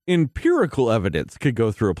empirical evidence could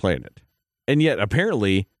go through a planet. And yet,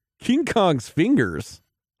 apparently, King Kong's fingers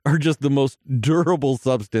are just the most durable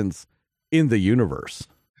substance in the universe.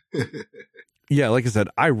 Yeah, like I said,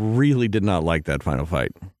 I really did not like that final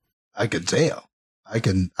fight. I can tell. I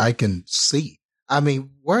can see. I mean,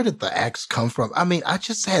 where did the axe come from? I mean, I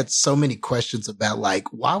just had so many questions about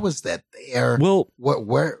like, why was that there? Well,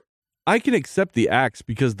 where? I can accept the axe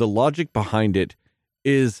because the logic behind it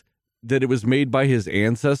is that it was made by his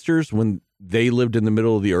ancestors when they lived in the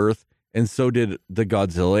middle of the earth, and so did the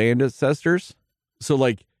Godzilla ancestors. So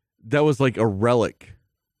like that was like a relic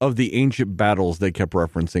of the ancient battles they kept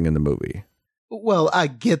referencing in the movie. Well, I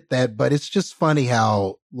get that, but it's just funny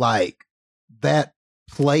how like that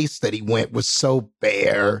place that he went was so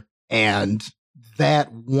bare, and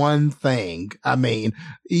that one thing, I mean,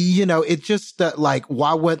 you know, it just like,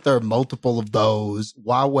 why weren't there multiple of those?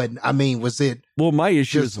 Why wasn't, I mean, was it? Well, my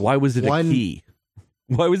issue is, why was it one, a key?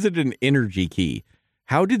 Why was it an energy key?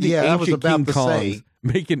 How did the I was ancient about King to Kong say,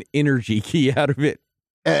 make an energy key out of it?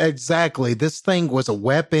 Exactly. This thing was a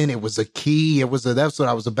weapon. It was a key. That's what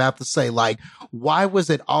I was about to say. Like, why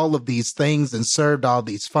was it all of these things and served all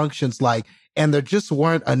these functions? Like, and there just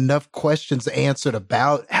weren't enough questions answered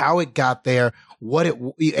about how it got there, what it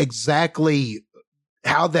exactly,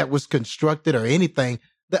 how that was constructed or anything.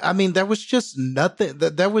 I mean, there was just nothing.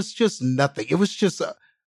 There was just nothing. It was just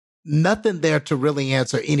nothing there to really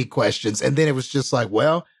answer any questions. And then it was just like,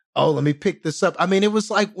 well, oh, let me pick this up. I mean, it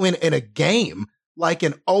was like when in a game, like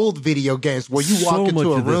in old video games where you walk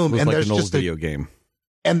into a room and there's just video game,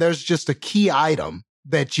 and there's just a key item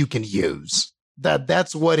that you can use.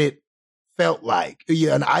 That's what it felt like.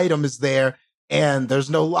 Yeah, an item is there and there's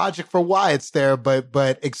no logic for why it's there,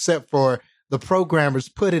 but except for the programmers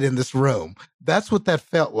put it in this room. That's what that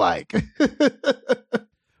felt like.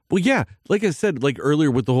 Well, yeah, like I said, like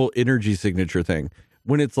earlier with the whole energy signature thing,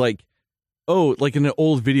 when it's like, oh, like in an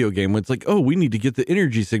old video game, when it's like, oh, we need to get the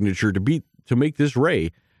energy signature to make this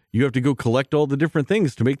ray. You have to go collect all the different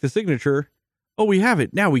things to make the signature. Oh, we have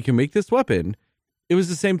it. Now we can make this weapon. It was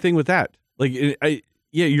the same thing with that. Like,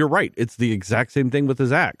 yeah, you're right. It's the exact same thing with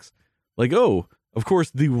his axe. Like, oh, of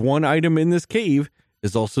course, the one item in this cave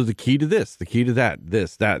is also the key to this, the key to that,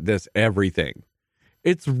 this, everything.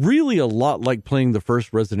 It's really a lot like playing the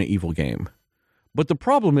first Resident Evil game. But the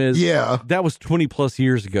problem is, that was 20 plus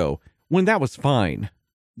years ago when that was fine.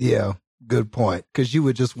 Yeah, good point. Because you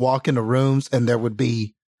would just walk into rooms and there would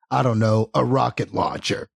be, I don't know, a rocket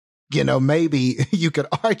launcher. You know, maybe you could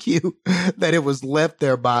argue that it was left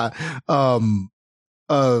there by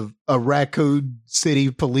a Raccoon City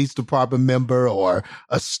Police Department member or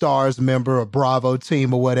a STARS member, a Bravo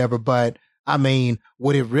team or whatever. But I mean,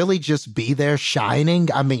 would it really just be there shining?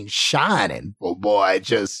 I mean, shining, oh boy,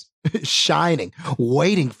 just shining,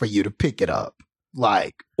 waiting for you to pick it up.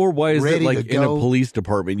 Like, or why is it like in a police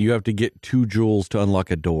department, you have to get 2 jewels to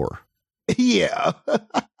unlock a door? Yeah.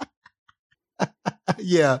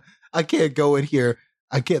 Yeah. I can't go in here.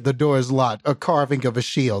 The door is locked. A carving of a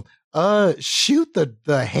shield. Shoot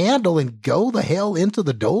the handle and go the hell into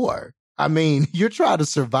the door. I mean, you're trying to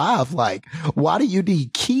survive. Like, why do you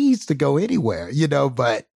need keys to go anywhere? You know,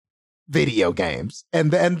 but video games.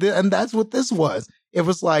 And that's what this was. It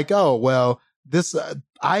was like, oh, well, this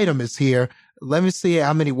item is here. Let me see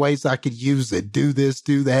how many ways I could use it. Do this,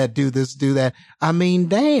 do that, do this, do that. I mean,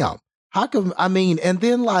 damn. How come, I mean, and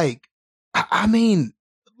then like, I mean,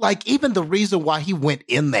 like even the reason why he went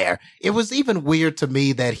in there, it was even weird to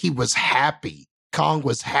me that he was happy. Kong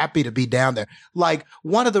was happy to be down there. Like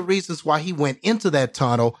one of the reasons why he went into that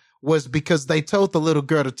tunnel was because they told the little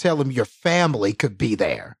girl to tell him your family could be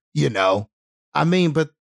there, you know? I mean, but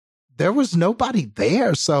there was nobody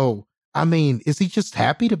there. So, I mean, is he just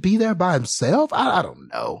happy to be there by himself? I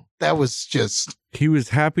don't know. That was just... He was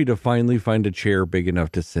happy to finally find a chair big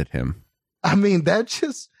enough to sit him. I mean, that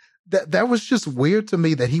was just weird to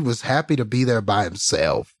me that he was happy to be there by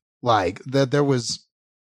himself. Like that there was,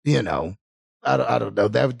 you know, I don't know.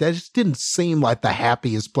 That just didn't seem like the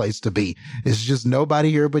happiest place to be. It's just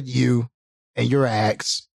nobody here but you and your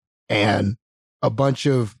axe and a bunch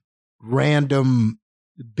of random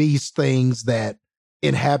beast things that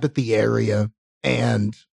inhabit the area,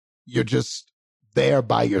 and you're just there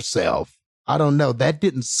by yourself. I don't know. That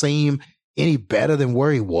didn't seem any better than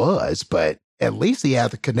where he was, but at least he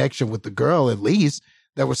had the connection with the girl. At least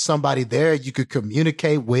there was somebody there you could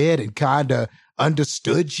communicate with and kind of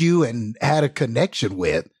understood you and had a connection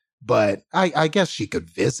with. But I guess she could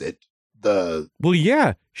visit the... Well,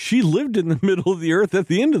 yeah, she lived in the middle of the earth at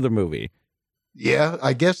the end of the movie. Yeah,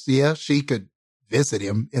 I guess, yeah, she could visit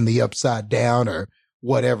him in the Upside Down or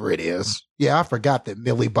whatever it is. Yeah, I forgot that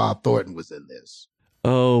Millie Bob Thornton was in this.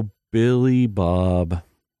 Oh, Billy Bob.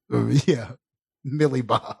 Yeah, Millie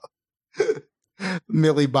Bob.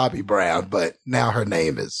 Millie Bobby Brown, but now her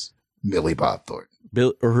name is Millie Bob Thornton.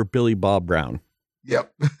 Billy Bob Brown.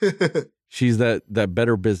 Yep. She's that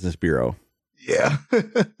Better Business Bureau. Yeah.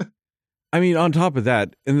 I mean, on top of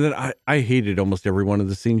that, and then I hated almost every one of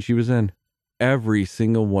the scenes she was in. Every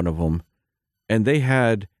single one of them. And they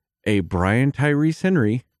had a Brian Tyree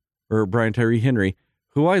Henry,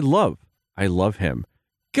 who I love. I love him.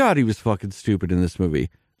 God, he was fucking stupid in this movie.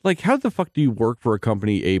 Like, how the fuck do you work for a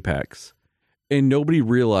company, Apex, and nobody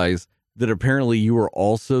realized that apparently you were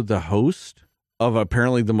also the host of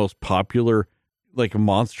apparently the most popular, like,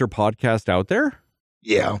 monster podcast out there?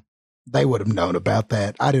 Yeah. They would have known about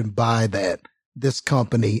that. I didn't buy that. This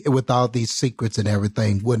company, with all these secrets and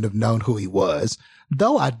everything, wouldn't have known who he was.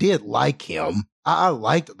 Though I did like him. I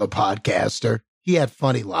liked the podcaster. He had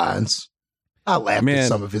funny lines. I laughed at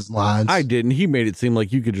some of his lines. I didn't. He made it seem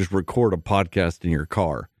like you could just record a podcast in your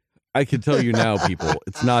car. I can tell you now, people,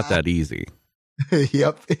 it's not that easy.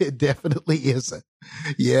 Yep, it definitely isn't.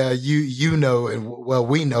 Yeah, you know, and well,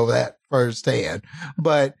 we know that firsthand.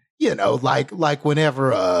 But you know, like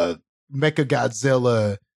whenever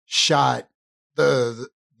Mechagodzilla shot the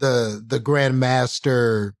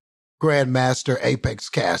Grandmaster Apex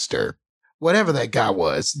Caster, whatever that guy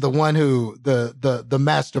was, the one who the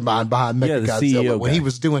mastermind behind Mechagodzilla, when he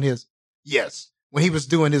was doing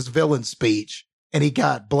his villain speech and he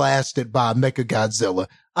got blasted by Mechagodzilla.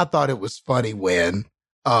 I thought it was funny when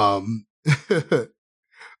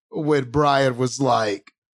when Brian was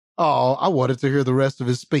like, "Oh, I wanted to hear the rest of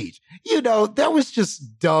his speech." You know, that was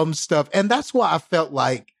just dumb stuff. And that's why I felt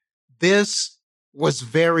like this was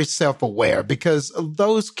very self-aware, because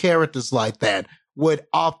those characters like that would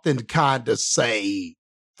often kind of say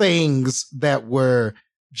things that were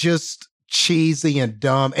just cheesy and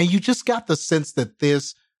dumb. And you just got the sense that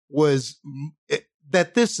this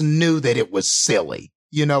knew that it was silly.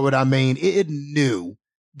 You know what I mean? It knew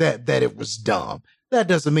that it was dumb. That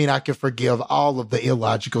doesn't mean I can forgive all of the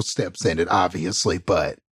illogical steps in it, obviously,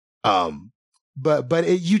 but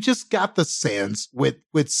you just got the sense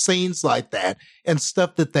with scenes like that and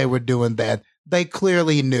stuff that they were doing that they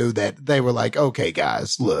clearly knew that they were like, okay,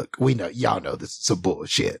 guys, look, we know, y'all know this is some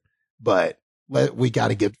bullshit, but we got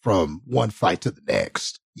to get from one fight to the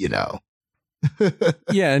next, you know?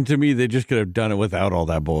 Yeah. And to me, they just could have done it without all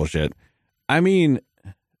that bullshit. I mean,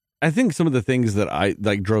 I think some of the things that I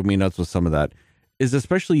like drove me nuts with some of that is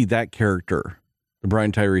especially that character, the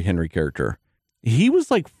Brian Tyree Henry character. He was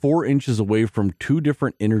like 4 inches away from 2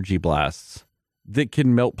 different energy blasts that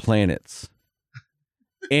can melt planets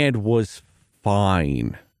and was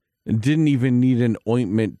fine. Didn't even need an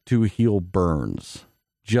ointment to heal burns.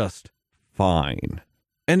 Just fine.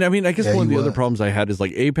 And I mean, I guess one of the other problems I had is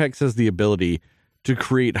like Apex has the ability to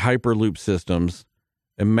create hyperloop systems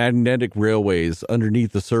and magnetic railways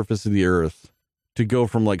underneath the surface of the earth to go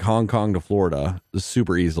from like Hong Kong to Florida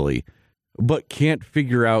super easily, but can't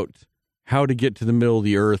figure out how to get to the middle of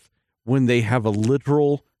the earth when they have a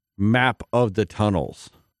literal map of the tunnels.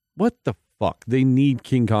 What the fuck? They need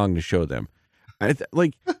King Kong to show them.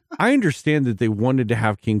 I understand that they wanted to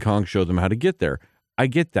have King Kong show them how to get there. I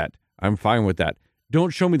get that. I'm fine with that.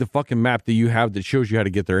 Don't show me the fucking map that you have that shows you how to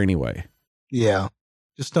get there anyway. Yeah.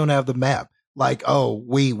 Just don't have the map. Like, oh,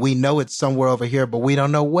 we know it's somewhere over here, but we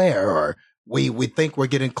don't know where. Or we think we're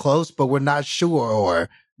getting close, but we're not sure. Or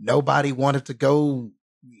nobody wanted to go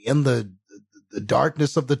in the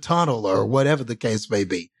darkness of the tunnel or whatever the case may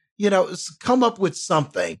be. You know, come up with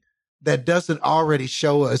something that doesn't already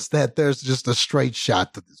show us that there's just a straight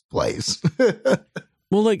shot to this place.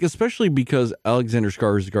 Well, like, especially because Alexander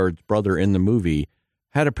Skarsgård's brother in the movie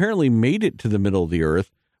had apparently made it to the middle of the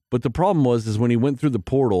earth. But the problem is when he went through the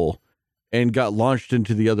portal and got launched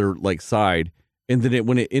into the other like side, and then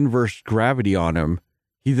when it inversed gravity on him,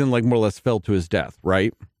 he then like more or less fell to his death.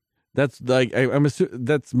 Right. That's like, I'm assuming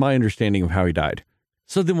that's my understanding of how he died.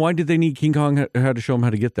 So then why did they need King Kong how to show him how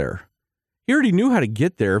to get there? He already knew how to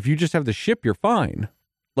get there. If you just have the ship, you're fine.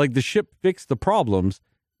 Like the ship fixed the problems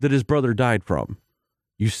that his brother died from.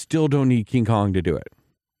 You still don't need King Kong to do it.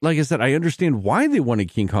 Like I said, I understand why they wanted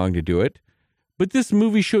King Kong to do it, but this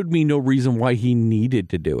movie showed me no reason why he needed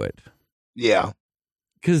to do it. Yeah.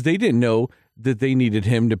 Because they didn't know that they needed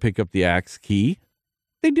him to pick up the axe key.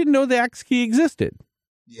 They didn't know the axe key existed.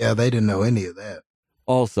 Yeah, they didn't know any of that.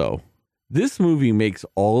 Also, this movie makes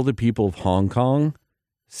all the people of Hong Kong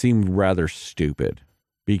seem rather stupid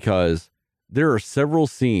because there are several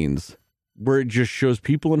scenes where it just shows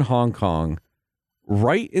people in Hong Kong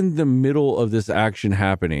right in the middle of this action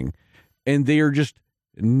happening, and they are just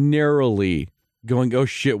narrowly going, oh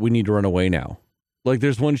shit, we need to run away now. Like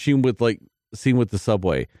there's one scene with the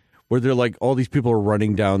subway where they're like, all these people are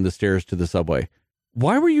running down the stairs to the subway.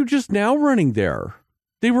 Why were you just now running there?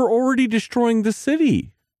 They were already destroying the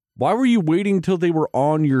city. Why were you waiting till they were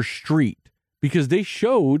on your street? Because they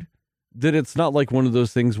showed that it's not like one of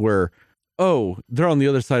those things where, oh, they're on the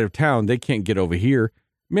other side of town. They can't get over here.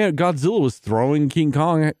 Man, Godzilla was throwing King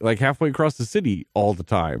Kong like halfway across the city all the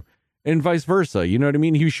time. And vice versa. You know what I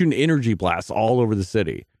mean? He was shooting energy blasts all over the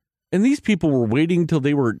city. And these people were waiting till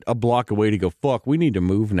they were a block away to go, fuck, we need to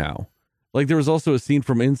move now. Like there was also a scene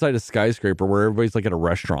from inside a skyscraper where everybody's like at a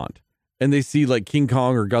restaurant. And they see like King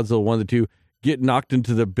Kong or Godzilla, one of the two, get knocked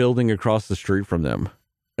into the building across the street from them.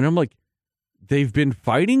 And I'm like, they've been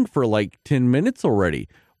fighting for like 10 minutes already.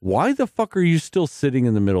 Why the fuck are you still sitting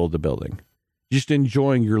in the middle of the building? Just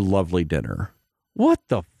enjoying your lovely dinner. What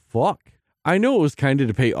the fuck? I know it was kind of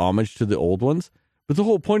to pay homage to the old ones, but the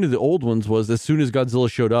whole point of the old ones was as soon as Godzilla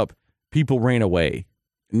showed up, people ran away.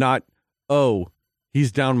 Not, oh,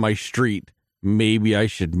 he's down my street. Maybe I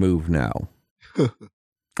should move now.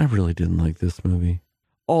 I really didn't like this movie.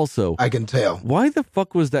 Also, I can tell. Why the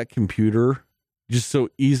fuck was that computer just so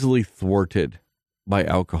easily thwarted by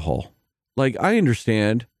alcohol? Like, I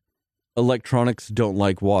understand electronics don't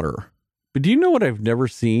like water, but do you know what I've never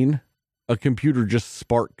seen? A computer just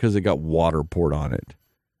spark because it got water poured on it.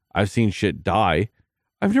 I've seen shit die.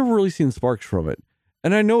 I've never really seen sparks from it.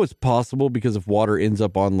 And I know it's possible because if water ends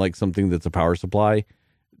up on like something that's a power supply,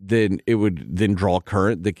 then it would then draw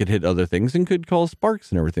current that could hit other things and could cause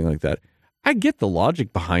sparks and everything like that. I get the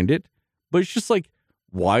logic behind it, but it's just like,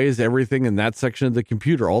 why is everything in that section of the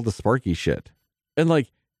computer all the sparky shit? And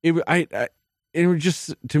like, it was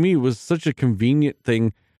just, to me, it was such a convenient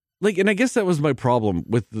thing. Like, and I guess that was my problem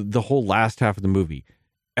with the whole last half of the movie.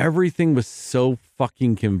 Everything was so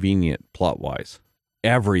fucking convenient plot-wise.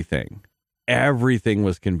 Everything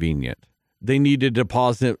was convenient. They needed to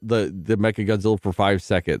pause the Mechagodzilla for 5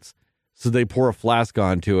 seconds. So they pour a flask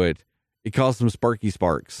onto it. It caused some sparky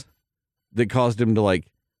sparks that caused him to like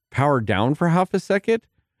power down for half a second.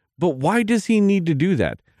 But why does he need to do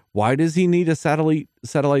that? Why does he need a satellite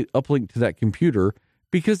uplink to that computer?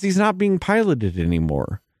 Because he's not being piloted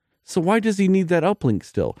anymore. So why does he need that uplink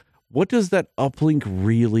still? What does that uplink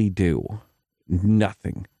really do?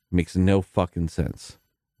 Nothing. Makes no fucking sense.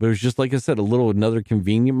 But it was just, like I said, another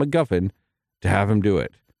convenient MacGuffin to have him do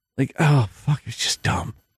it. Like, oh, fuck, it's just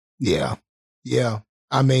dumb. Yeah.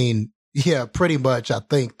 I mean, yeah, pretty much I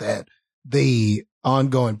think that the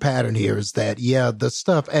ongoing pattern here is that, yeah, the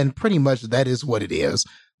stuff, and pretty much that is what it is.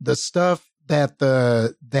 The stuff that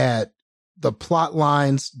the plot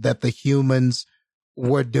lines that the humans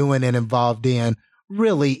were doing and involved in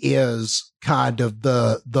really is kind of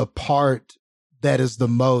the part that is the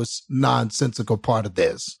most nonsensical part of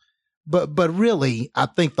this. But really, I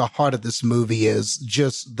think the heart of this movie is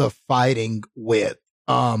just the fighting with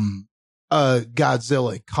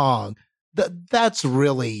Godzilla and Kong. That's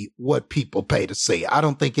really what people pay to see. I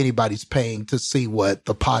don't think anybody's paying to see what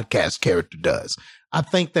the podcast character does. I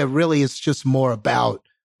think that really it's just more about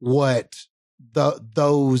what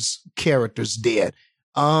those characters did.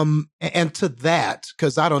 And to that,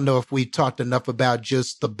 because I don't know if we talked enough about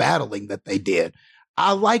just the battling that they did.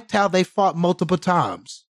 I liked how they fought multiple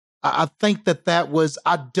times. I think that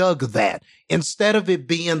I dug that. Instead of it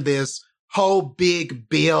being this whole big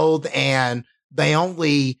build and they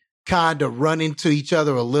only kind of run into each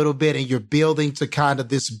other a little bit and you're building to kind of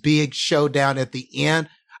this big showdown at the end.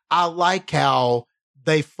 I like how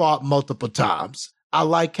they fought multiple times. I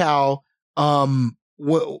like how, all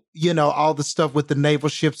the stuff with the naval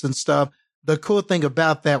ships and stuff. The cool thing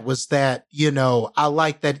about that was that, I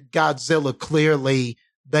like that Godzilla clearly,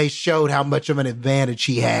 they showed how much of an advantage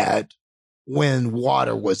he had when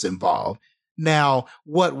water was involved. Now,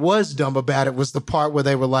 what was dumb about it was the part where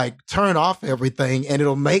they were like, turn off everything and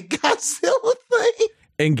it'll make Godzilla think.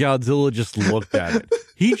 And Godzilla just looked at it.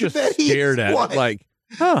 He just stared at it like,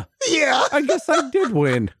 huh. Yeah. I guess I did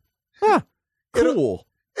win. Huh. Cool.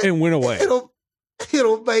 And went away. It'll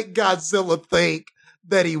make Godzilla think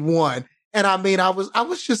that he won. And I mean, I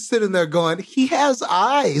was just sitting there going, he has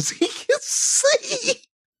eyes. He can see.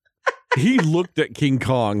 He looked at King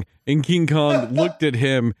Kong and King Kong looked at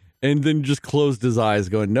him and then just closed his eyes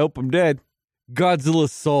going, nope, I'm dead. Godzilla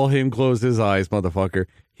saw him close his eyes, motherfucker.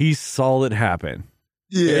 He saw it happen.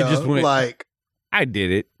 Yeah. And just went, like, I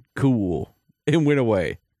did it. Cool. And went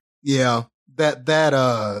away. Yeah. That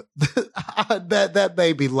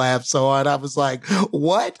made me laugh so hard. I was like,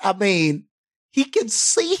 what? I mean, he can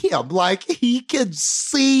see him. Like, he can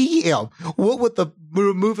see him. What would the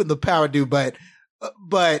removing the power do? But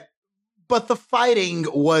the fighting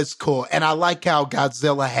was cool. And I like how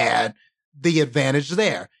Godzilla had the advantage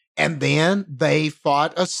there. And then they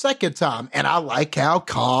fought a second time. And I like how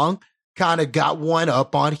Kong kind of got one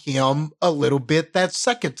up on him a little bit that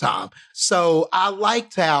second time. So I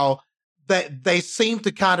liked how that they seemed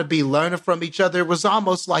to kind of be learning from each other. It was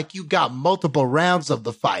almost like you got multiple rounds of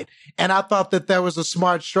the fight. And I thought that was a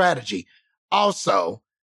smart strategy. Also,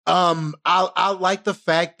 I like the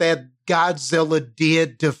fact that Godzilla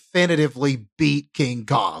did definitively beat King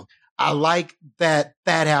Kong. I like that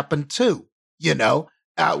happened too. You know,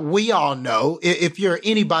 we all know if you're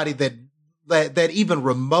anybody that even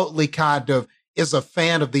remotely kind of is a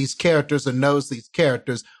fan of these characters and knows these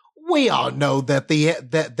characters, we all know that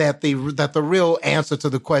the real answer to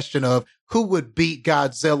the question of who would beat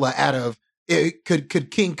Godzilla out of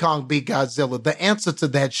could King Kong beat Godzilla? The answer to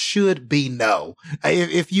that should be no.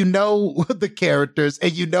 If you know the characters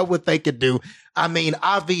and you know what they could do, I mean,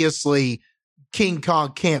 obviously King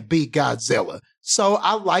Kong can't beat Godzilla. So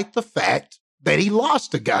I like the fact that he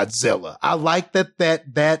lost to Godzilla. I like that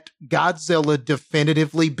Godzilla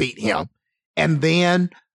definitively beat him. And then,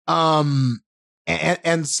 but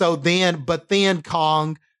then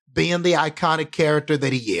Kong, being the iconic character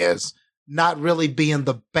that he is, not really being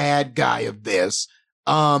the bad guy of this.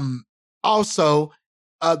 Also,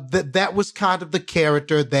 that was kind of the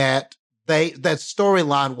character that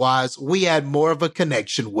storyline wise, we had more of a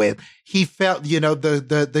connection with. He felt,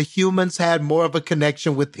 the humans had more of a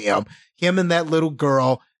connection with him and that little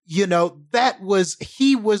girl, he was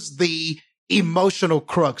the emotional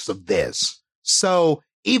crux of this. So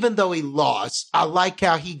even though he lost, I like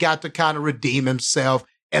how he got to kind of redeem himself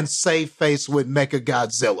and save face with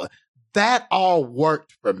Mechagodzilla. That all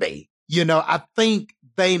worked for me. I think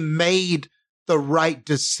they made the right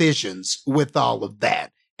decisions with all of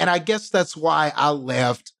that. And I guess that's why I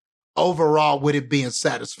left overall with it being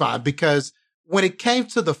satisfying, because when it came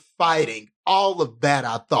to the fighting, all of that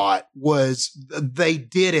I thought was they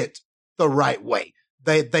did it the right way.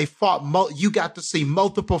 They fought, you got to see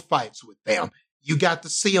multiple fights with them. You got to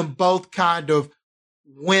see them both kind of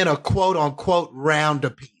win a quote unquote round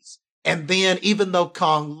apiece. And then even though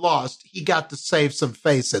Kong lost, he got to save some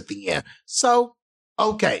face at the end. So,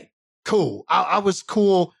 okay, cool. I was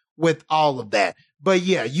cool with all of that. But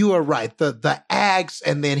yeah, you are right. The axe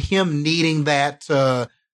and then him needing that to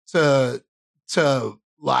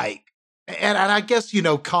like, and I guess,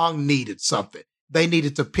 Kong needed something. He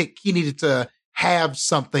needed to have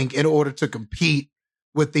something in order to compete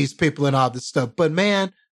with these people and all this stuff. But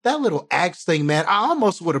man, that little axe thing, man, I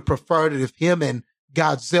almost would have preferred it if him and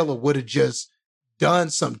Godzilla would have just done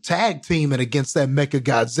some tag teaming against that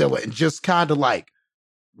Mechagodzilla and just kind of like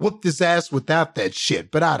whooped his ass without that shit.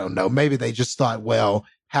 But I don't know. Maybe they just thought, well,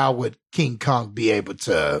 how would King Kong be able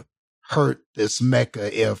to hurt this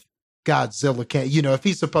mecha if Godzilla can't, if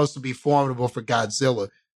he's supposed to be formidable for Godzilla,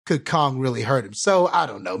 could Kong really hurt him? So I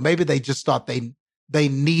don't know. Maybe they just thought they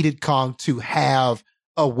needed Kong to have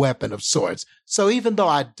a weapon of sorts. So even though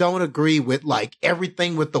I don't agree with like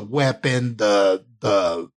everything with the weapon, the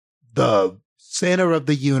center of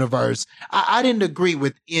the universe, I didn't agree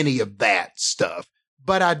with any of that stuff,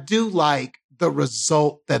 but I do like the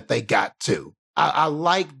result that they got to. I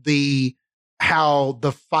like how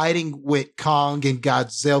the fighting with Kong and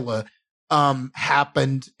Godzilla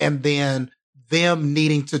happened, and then them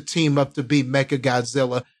needing to team up to beat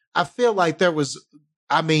Mechagodzilla. I feel like there was,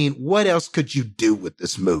 what else could you do with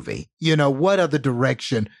this movie? What other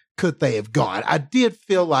direction could they have gone? I did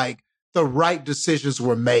feel like the right decisions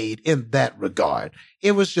were made in that regard.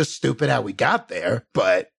 It was just stupid how we got there,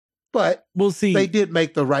 but we'll see. They did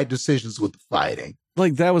make the right decisions with the fighting.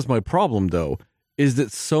 Like, that was my problem, though, is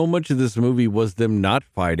that so much of this movie was them not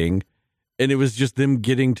fighting, and it was just them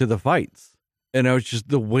getting to the fights. And I was just,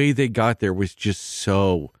 the way they got there was just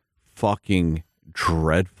so fucking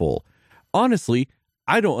dreadful. Honestly,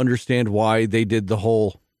 I don't understand why they did the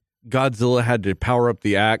whole Godzilla had to power up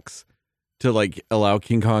the axe to like allow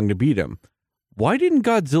King Kong to beat him. Why didn't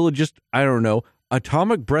Godzilla just, I don't know,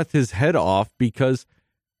 atomic breath his head off because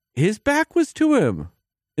his back was to him?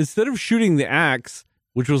 Instead of shooting the axe,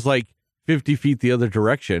 which was like 50 feet the other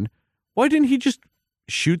direction, why didn't he just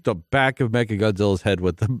shoot the back of Mechagodzilla's head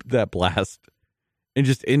with that blast and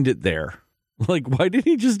just end it there? Like, why didn't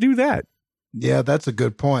he just do that? Yeah, that's a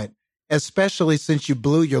good point. Especially since you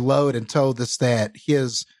blew your load and told us that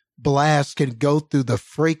his blast can go through the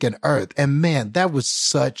freaking earth. And man, that was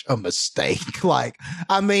such a mistake. Like,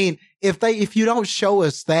 if you don't show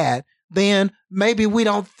us that, then maybe we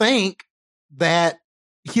don't think that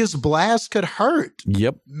his blast could hurt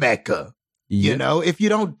Mecha. Yep. If you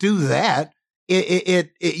don't do that,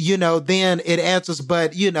 then it answers,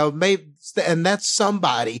 but maybe, and that's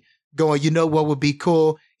somebody going, what would be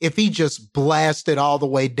cool if he just blasted all the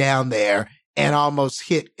way down there and almost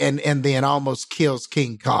hit and then almost kills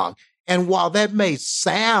King Kong. And while that may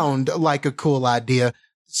sound like a cool idea,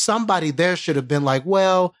 somebody there should have been like,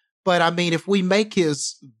 well, but I mean, if we make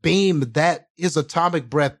his his atomic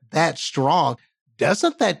breath that strong,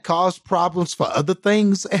 doesn't that cause problems for other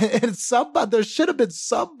things? And there should have been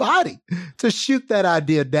somebody to shoot that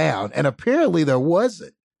idea down. And apparently there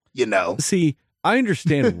wasn't, See, I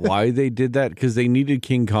understand why they did that, because they needed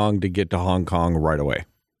King Kong to get to Hong Kong right away.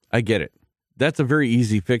 I get it. That's a very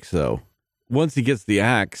easy fix, though. Once he gets the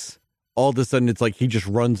axe, all of a sudden it's like he just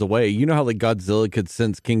runs away. You know how like Godzilla could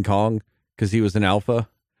sense King Kong because he was an alpha?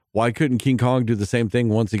 Why couldn't King Kong do the same thing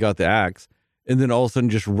once he got the axe, and then all of a sudden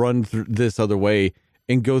just run through this other way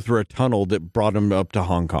and go through a tunnel that brought him up to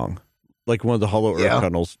Hong Kong, like one of the Hollow Earth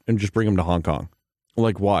tunnels, and just bring him to Hong Kong?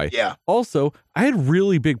 Like, why? Yeah. Also, I had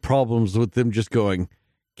really big problems with them just going,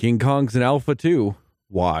 King Kong's an alpha too.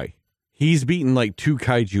 Why? He's beaten like 2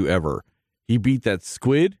 kaiju ever. He beat that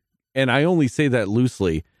squid, and I only say that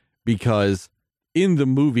loosely because in the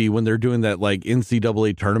movie, when they're doing that like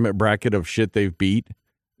NCAA tournament bracket of shit they've beat,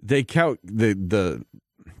 they count the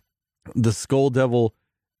Skull Devil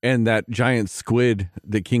and that giant squid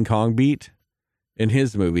that King Kong beat in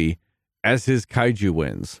his movie as his kaiju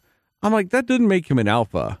wins. I'm like, that doesn't make him an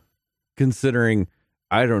alpha, considering,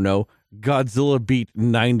 I don't know, Godzilla beat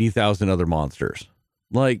 90,000 other monsters.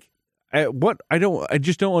 Like, I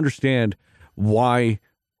just don't understand why,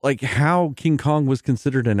 like, how King Kong was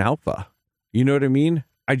considered an alpha. You know what I mean?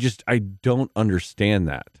 I don't understand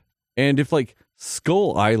that. And if like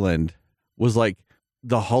Skull Island was like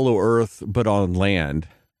the Hollow Earth, but on land,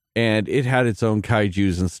 and it had its own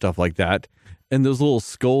kaijus and stuff like that, and those little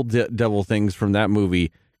skull devil things from that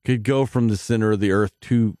movie could go from the center of the earth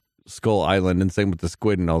to Skull Island, and same with the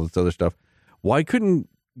squid and all this other stuff. Why couldn't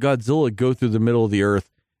Godzilla go through the middle of the earth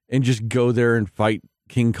and just go there and fight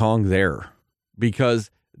King Kong there? Because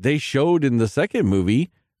they showed in the second movie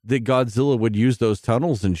that Godzilla would use those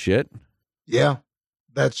tunnels and shit. Yeah,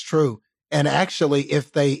 that's true. And actually,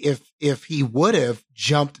 if he would have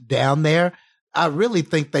jumped down there, I really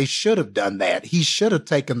think they should have done that. He should have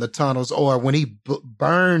taken the tunnels, or when he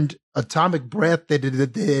burned atomic breath that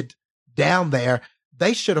it did down there,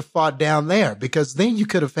 they should have fought down there, because then you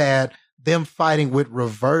could have had them fighting with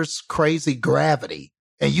reverse crazy gravity,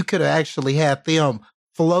 and you could have actually had them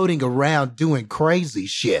floating around doing crazy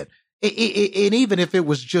shit. And even if it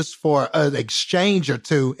was just for an exchange or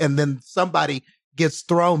two, and then somebody gets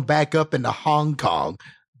thrown back up into Hong Kong,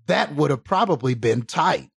 that would have probably been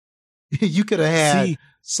tight. You could have had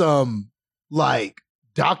some like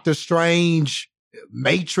Doctor Strange,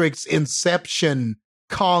 Matrix, Inception,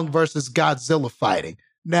 Kong versus Godzilla fighting.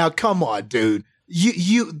 Now, come on, dude.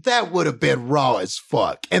 You that would have been raw as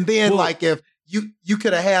fuck. And then like if you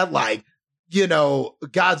could have had like,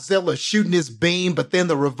 Godzilla shooting his beam, but then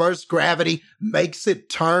the reverse gravity makes it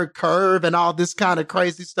turn curve and all this kind of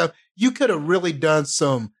crazy stuff. You could have really done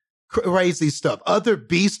some crazy stuff. Other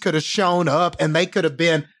beasts could have shown up, and they could have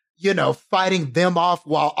been, fighting them off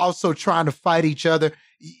while also trying to fight each other.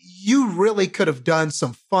 You really could have done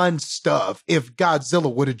some fun stuff if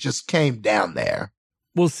Godzilla would have just came down there.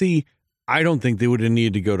 Well, see, I don't think they would have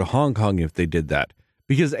needed to go to Hong Kong if they did that.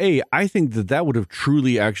 Because I think that would have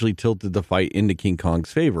truly actually tilted the fight into King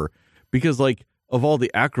Kong's favor. Because like of all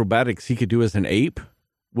the acrobatics he could do as an ape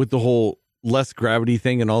with the whole less gravity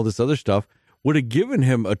thing and all this other stuff, would have given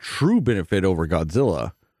him a true benefit over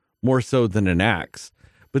Godzilla, more so than an axe.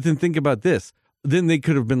 But then think about this. Then they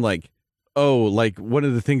could have been like, oh, like one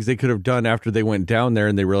of the things they could have done after they went down there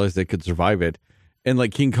and they realized they could survive it, and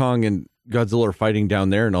like King Kong and Godzilla are fighting down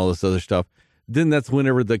there and all this other stuff. Then that's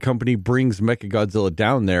whenever the company brings Mechagodzilla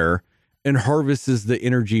down there and harvests the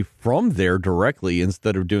energy from there directly,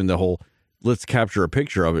 instead of doing the whole let's capture a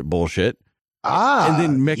picture of it bullshit. And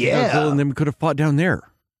then Mechagodzilla and them could have fought down there.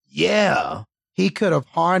 Yeah. He could have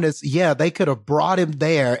harnessed. Yeah, they could have brought him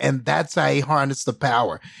there, and that's how he harnessed the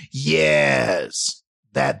power. Yes.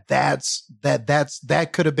 That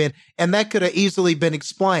could have been, and that could have easily been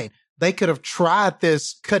explained. They could have tried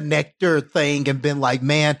this connector thing and been like,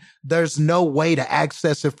 man, there's no way to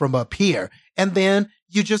access it from up here. And then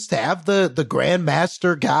you just have the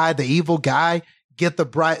Grandmaster guy, the evil guy, get the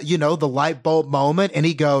bright, the light bulb moment. And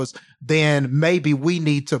he goes, then maybe we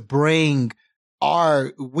need to bring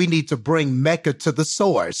Mecha to the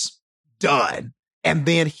source. Done. And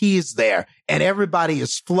then he's there, and everybody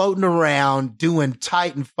is floating around doing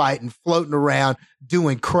Titan fight and floating around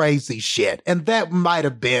doing crazy shit. And that might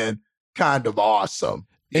have been kind of awesome.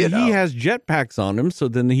 And he has jetpacks on him, so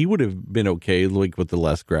then he would have been okay, like with the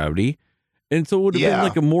less gravity. And so it would have been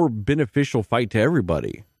like a more beneficial fight to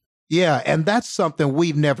everybody. Yeah, and that's something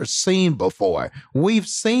we've never seen before. We've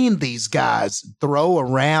seen these guys throw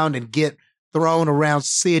around and get thrown around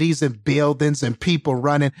cities and buildings and people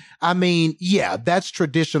running. I mean, yeah, that's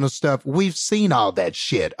traditional stuff. We've seen all that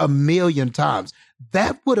shit a million times.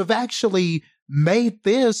 That would have actually made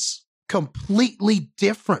this completely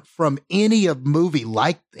different from any of movie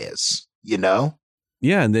like this, you know?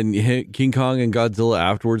 Yeah, and then King Kong and Godzilla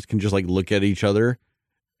afterwards can just like look at each other,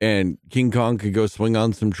 and King Kong could go swing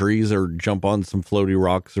on some trees or jump on some floaty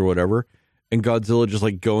rocks or whatever, and Godzilla just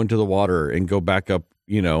like go into the water and go back up,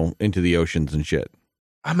 you know, into the oceans and shit.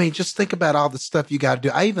 I mean, just think about all the stuff you got to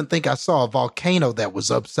do. I even think I saw a volcano that was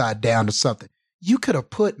upside down or something. You could have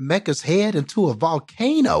put Mecha's head into a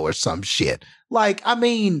volcano or some shit. Like, I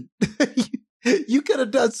mean, you could have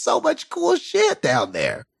done so much cool shit down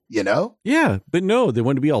there, you know? Yeah, but no, they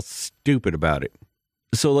want to be all stupid about it.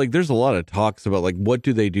 So, like, there's a lot of talks about, like, what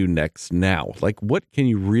do they do next now? Like, what can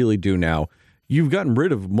you really do now? You've gotten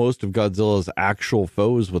rid of most of Godzilla's actual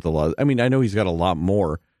foes with a lot. I mean, I know he's got a lot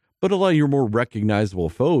more, but a lot of your more recognizable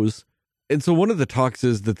foes. And so one of the talks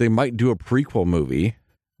is that they might do a prequel movie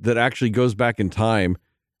that actually goes back in time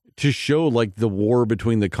to show, like, the war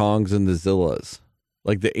between the Kongs and the Zillas,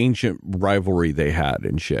 like the ancient rivalry they had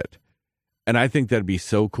and shit. And I think that'd be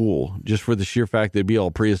so cool, just for the sheer fact that it'd be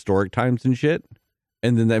all prehistoric times and shit.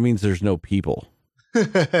 And then that means there's no people.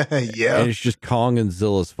 Yeah. And it's just Kong and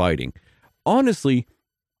Zillas fighting. Honestly,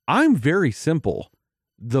 I'm very simple.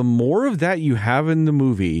 The more of that you have in the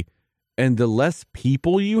movie and the less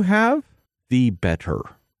people you have, the better.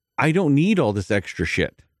 I don't need all this extra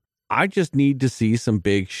shit. I just need to see some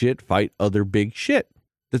big shit fight other big shit.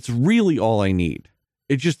 That's really all I need.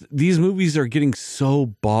 It's just these movies are getting so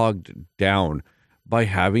bogged down by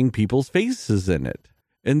having people's faces in it.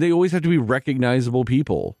 And they always have to be recognizable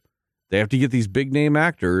people. They have to get these big name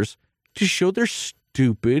actors to show their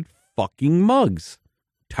stupid fucking mugs.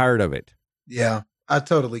 Tired of it. Yeah, I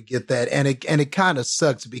totally get that. And it kind of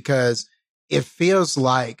sucks because it feels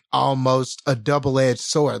like almost a double-edged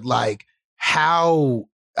sword. Like how,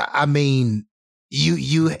 I mean,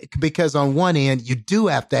 you because on one end you do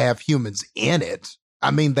have to have humans in it. I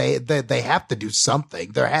mean, they have to do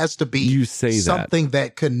something. There has to be something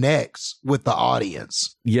that connects with the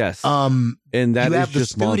audience. Yes. And that is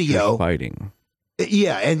just monsters fighting.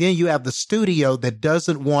 Yeah, and then you have the studio that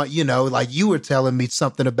doesn't want, you know, like you were telling me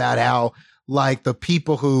something about how, like, the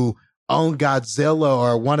people who own Godzilla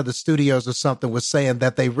or one of the studios or something was saying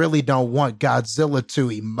that they really don't want Godzilla to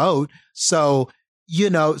emote. So, you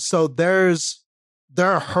know, so there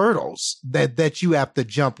are hurdles that you have to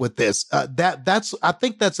jump with this. I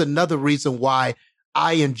think that's another reason why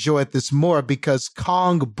I enjoyed this more, because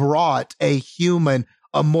Kong brought a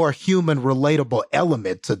more human relatable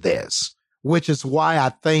element to this, which is why I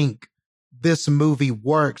think this movie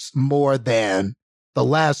works more than the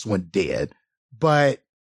last one did. But,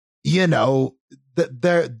 you know,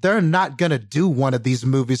 they're not going to do one of these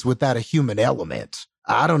movies without a human element.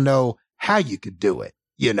 I don't know how you could do it,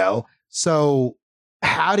 you know? So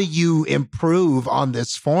how do you improve on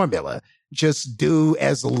this formula? Just do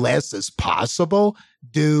as less as possible.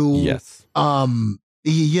 Yes.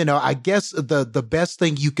 You know, I guess the best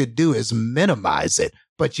thing you could do is minimize it,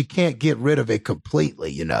 but you can't get rid of it completely,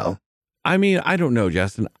 you know? I mean, I don't know,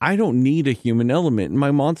 Justin. I don't need a human element in my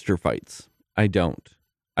monster fights. I don't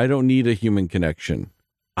need a human connection.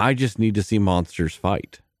 I just need to see monsters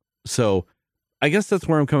fight. So I guess that's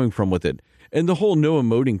where I'm coming from with it. And the whole no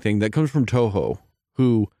emoting thing, that comes from Toho,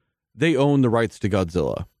 who they own the rights to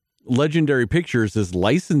Godzilla. Legendary Pictures is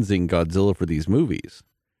licensing Godzilla for these movies.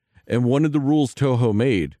 And one of the rules Toho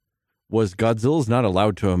made was Godzilla's not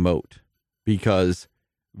allowed to emote, because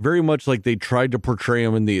very much like they tried to portray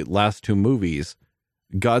him in the last two movies,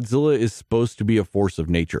 Godzilla is supposed to be a force of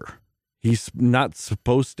nature. He's not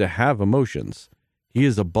supposed to have emotions. He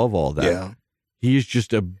is above all that. Yeah. He is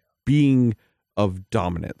just a being of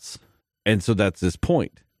dominance. And so that's his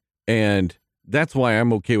point. And that's why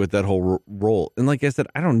I'm okay with that whole role. And like I said,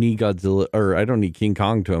 I don't need Godzilla, or I don't need King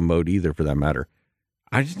Kong to emote either, for that matter.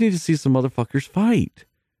 I just need to see some motherfuckers fight.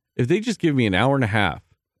 If they just give me an hour and a half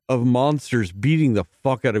of monsters beating the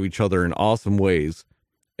fuck out of each other in awesome ways,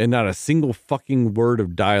 and not a single fucking word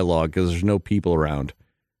of dialogue because there's no people around,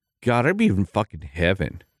 God, I'd be in fucking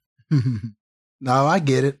heaven. No, I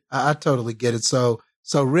get it. I totally get it. So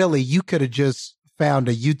really, you could have just found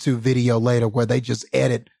a YouTube video later where they just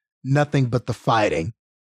edit nothing but the fighting,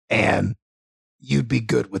 and you'd be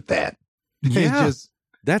good with that. Yeah,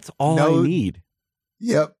 that's all I need.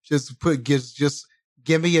 Yep. Just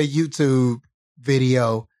give me a YouTube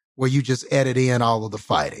video where you just edit in all of the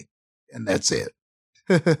fighting, and that's it.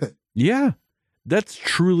 Yeah. That's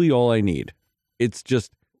truly all I need. It's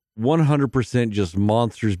just 100% just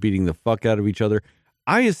monsters beating the fuck out of each other.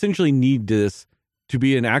 I essentially need this to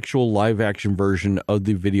be an actual live action version of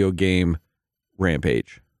the video game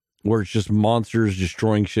Rampage, where it's just monsters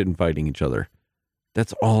destroying shit and fighting each other.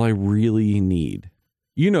 That's all I really need.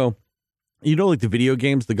 You know, like the video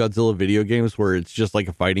games, the Godzilla video games, where it's just like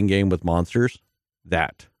a fighting game with monsters.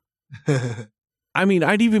 That. I mean,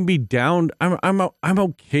 I'd even be down. I'm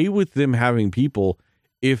okay with them having people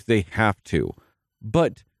if they have to,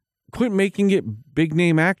 but quit making it big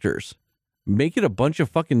name actors. Make it a bunch of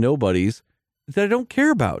fucking nobodies that I don't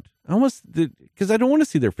care about. Because I don't want to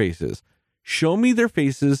see their faces. Show me their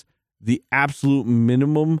faces, the absolute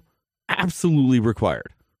minimum, absolutely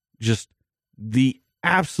required. Just the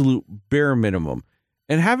absolute bare minimum.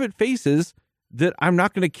 And have it faces that I'm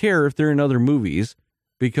not going to care if they're in other movies,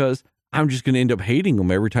 because I'm just going to end up hating them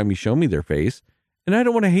every time you show me their face. And I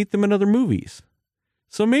don't want to hate them in other movies.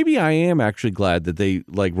 So maybe I am actually glad that they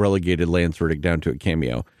like relegated Lance Reddick down to a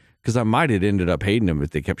cameo, because I might have ended up hating him if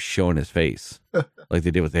they kept showing his face like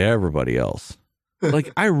they did with everybody else.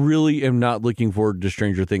 Like, I really am not looking forward to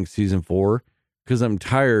Stranger Things season 4, because I'm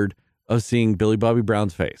tired of seeing Billy Bobby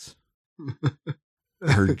Brown's face.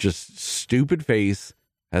 Her just stupid face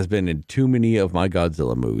has been in too many of my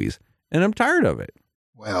Godzilla movies, and I'm tired of it.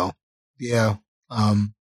 Well, yeah.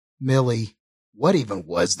 Millie, what even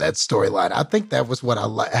was that storyline? I think that was what I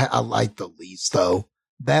liked the least, though.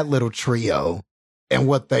 That little trio and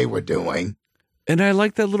what they were doing. And I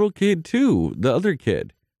like that little kid too, the other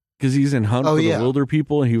kid, because he's in Hunt for the Wilder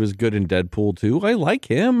People, and he was good in Deadpool too. I like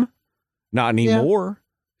him. Not anymore,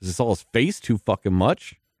 because it's all his face too fucking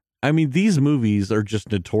much. I mean, these movies are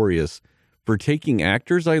just notorious for taking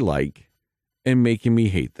actors I like and making me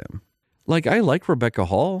hate them. Like, I like Rebecca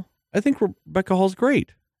Hall. I think Rebecca Hall's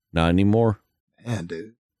great. Not anymore. Man,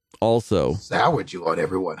 dude. Also, soured you on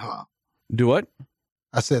everyone, huh? Do what?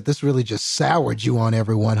 I said, this really just soured you on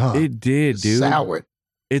everyone, huh? It did, dude. Soured.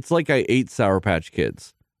 It's like I ate Sour Patch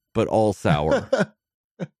Kids, but all sour.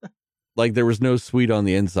 Like, there was no sweet on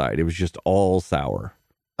the inside. It was just all sour.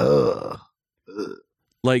 Ugh.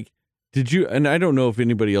 Like, did you, and I don't know if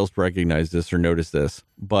anybody else recognized this or noticed this,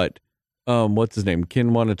 but what's his name?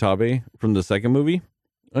 Ken Watanabe from the second movie.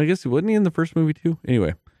 I guess wasn't he in the first movie too?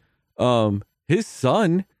 Anyway, his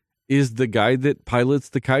son is the guy that pilots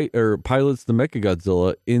the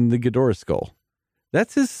Mechagodzilla in the Ghidorah skull.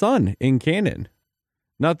 That's his son in canon.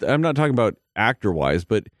 I'm not talking about actor wise,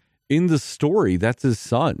 but in the story, that's his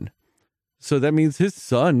son. So that means his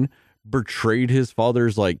son betrayed his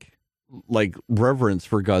father's like reverence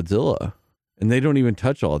for Godzilla, and they don't even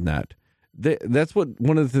touch on that. That's what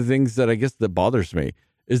one of the things that I guess that bothers me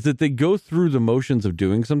is that they go through the motions of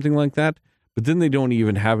doing something like that, but then they don't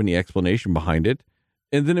even have any explanation behind it.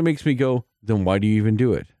 And then it makes me go, then why do you even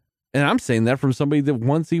do it? And I'm saying that from somebody that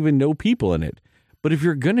wants even know people in it. But if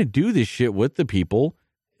you're going to do this shit with the people,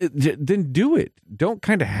 then do it. Don't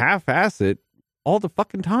kind of half-ass it all the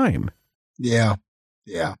fucking time. Yeah.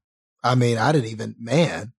 Yeah. I mean, I didn't even,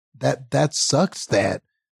 man, that sucks that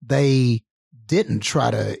they didn't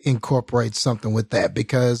try to incorporate something with that,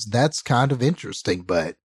 because that's kind of interesting.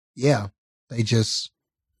 But yeah, they just.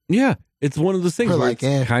 Yeah, it's one of those things where like,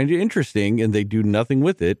 it's kind of interesting and they do nothing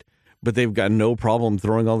with it, but they've got no problem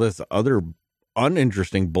throwing all this other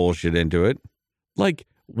uninteresting bullshit into it. Like,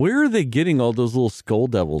 where are they getting all those little skull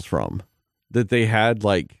devils from that they had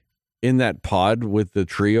like in that pod with the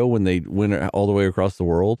trio when they went all the way across the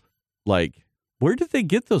world? Like, where did they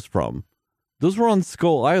get those from? Those were on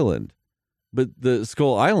Skull Island, but the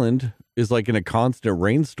Skull Island is like in a constant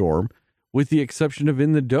rainstorm with the exception of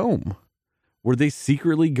in the dome. Were they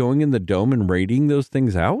secretly going in the dome and raiding those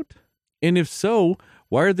things out? And if so,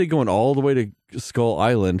 why are they going all the way to Skull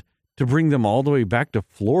Island to bring them all the way back to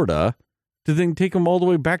Florida to then take them all the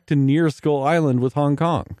way back to near Skull Island with Hong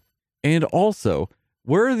Kong? And also,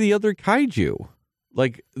 where are the other kaiju?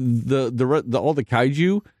 Like the all the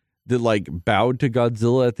kaiju that like bowed to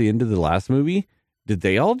Godzilla at the end of the last movie, did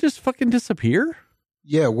they all just fucking disappear?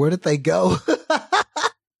 Yeah, where did they go?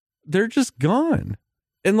 They're just gone.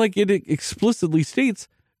 And like it explicitly states,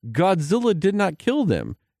 Godzilla did not kill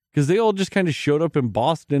them because they all just kind of showed up in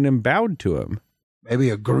Boston and bowed to him.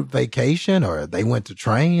 Maybe a group vacation, or they went to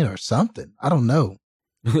train or something. I don't know.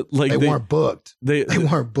 Like they weren't booked. They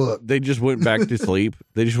weren't booked. They just went back to sleep.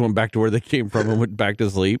 They just went back to where they came from and went back to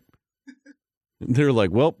sleep. They're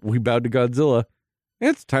like, well, we bowed to Godzilla.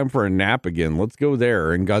 It's time for a nap again. Let's go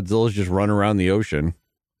there. And Godzilla's just running around the ocean.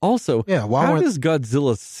 Also, yeah, how does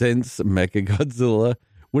Godzilla sense Mechagodzilla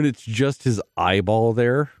when it's just his eyeball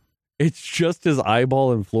there? It's just his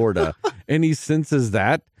eyeball in Florida. And he senses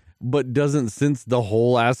that. but doesn't sense the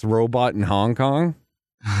whole ass robot in Hong Kong?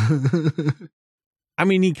 I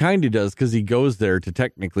mean, he kind of does because he goes there to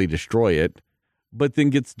technically destroy it, but then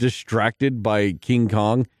gets distracted by King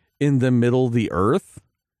Kong in the middle of the earth.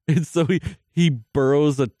 And so he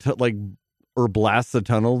burrows or blasts a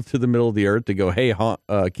tunnel to the middle of the earth to go, hey,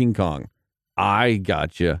 King Kong, I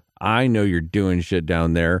got you. I know you're doing shit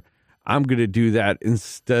down there. I'm going to do that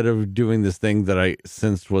instead of doing this thing that I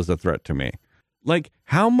sensed was a threat to me. Like,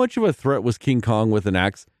 how much of a threat was King Kong with an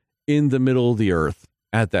axe in the middle of the earth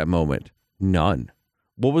at that moment? None.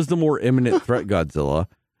 What was the more imminent threat, Godzilla?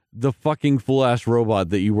 The fucking full-ass robot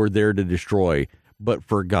that you were there to destroy, but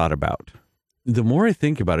forgot about. The more I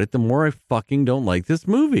think about it, the more I fucking don't like this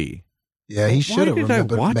movie. Yeah, he should have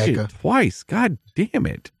remembered Why did I watch Mecha. it twice? God damn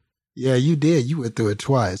it. Yeah, you did. You went through it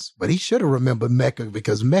twice. But he should have remembered Mecha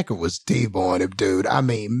because Mecha was T-boning him, dude. I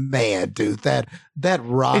mean, man, dude, that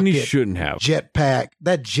rocket. And he shouldn't have.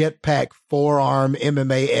 Jetpack forearm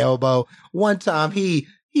MMA elbow. One time he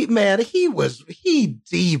deboed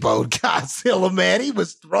Godzilla, man. He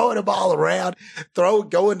was throwing him all around,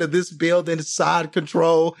 go into this building, side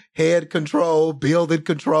control, head control, building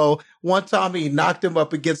control. One time he knocked him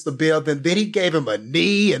up against the building, then he gave him a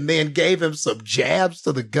knee and then gave him some jabs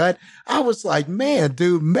to the gut. I was like, man,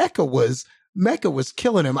 dude, Mecha was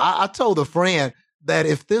killing him. I told a friend that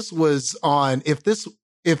if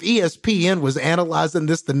ESPN was analyzing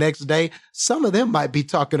this the next day, some of them might be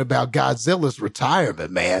talking about Godzilla's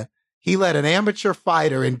retirement, man. He let an amateur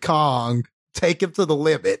fighter in Kong take him to the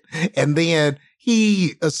limit, and then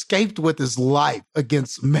he escaped with his life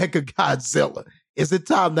against Mecha Godzilla. Is it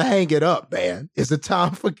time to hang it up, man? Is it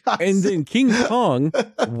time for Godzilla? And then King Kong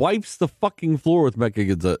wipes the fucking floor with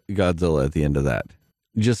Mecha Godzilla at the end of that.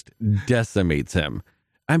 Just decimates him.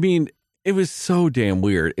 I mean, it was so damn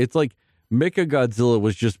weird. It's like Mecha Godzilla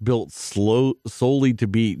was just built solely to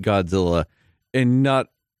beat Godzilla and not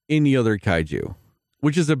any other kaiju,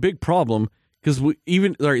 which is a big problem because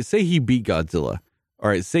say he beat Godzilla. All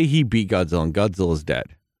right, say he beat Godzilla and Godzilla's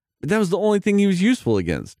dead. But that was the only thing he was useful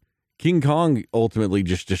against. King Kong ultimately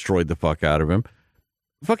just destroyed the fuck out of him.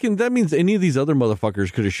 Fucking, that means any of these other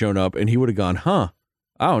motherfuckers could have shown up and he would have gone, I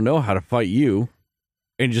don't know how to fight you,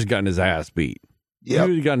 and just gotten his ass beat. Yep, he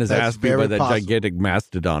would have gotten his ass beat by that gigantic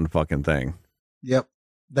mastodon fucking thing. Yep,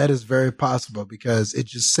 that is very possible because it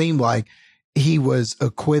just seemed like he was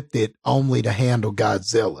equipped only to handle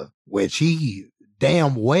Godzilla, which he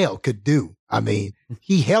damn well could do. I mean,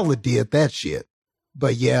 he hella did that shit.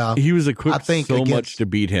 But yeah, he was equipped much to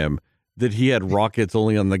beat him that he had rockets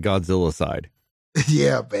only on the Godzilla side.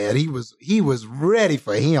 Yeah, man, he was ready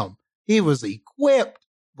for him. He was equipped.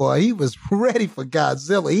 Boy, he was ready for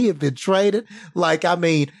Godzilla. He had been training. Like, I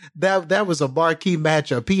mean, that was a marquee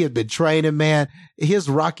matchup. He had been training, man. His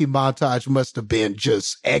Rocky montage must have been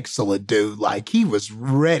just excellent, dude. Like, he was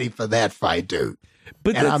ready for that fight, dude.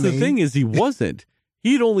 But the thing is, he wasn't.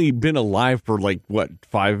 He'd only been alive for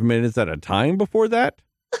 5 minutes at a time before that.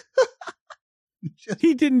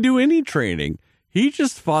 He didn't do any training. He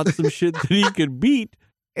just fought some shit that he could beat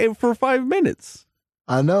for 5 minutes.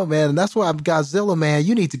 I know, man. And that's why I'm Godzilla, man.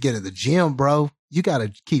 You need to get in the gym, bro. You got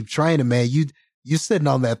to keep training, man. You sitting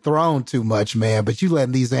on that throne too much, man. But you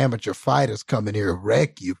letting these amateur fighters come in here and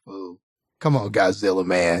wreck you, fool. Come on, Godzilla,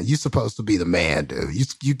 man. You supposed to be the man, dude.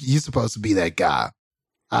 You supposed to be that guy.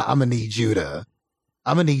 I'm gonna need you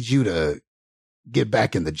to get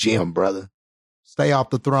back in the gym, brother. Stay off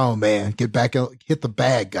the throne, man. Get back, hit the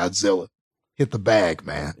bag, Godzilla. Hit the bag,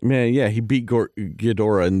 man. Man, yeah, he beat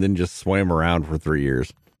Ghidorah and then just swam around for 3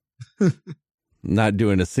 years. Not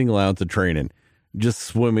doing a single ounce of training. Just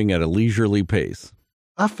swimming at a leisurely pace.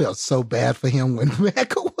 I felt so bad for him when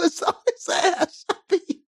Mecha was on his ass.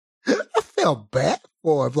 I felt bad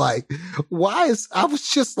for him. Why is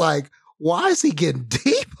he getting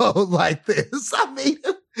depoed like this? I mean,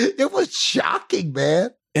 it was shocking,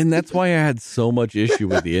 man. And that's why I had so much issue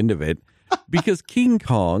with the end of it. Because King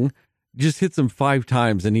Kong just hits him 5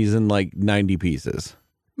 times and he's in 90 pieces.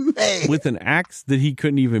 Man. With an axe that he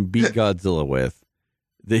couldn't even beat Godzilla with.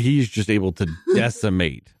 That he's just able to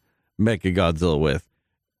decimate Mecha Godzilla with.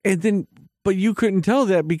 And then, but you couldn't tell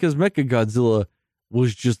that because Mecha Godzilla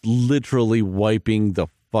was just literally wiping the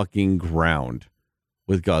fucking ground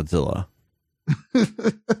with Godzilla.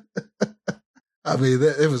 I mean,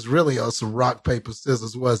 it was really on some rock, paper,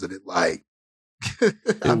 scissors, wasn't it?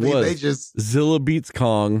 They just Zilla beats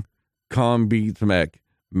Kong beats Mech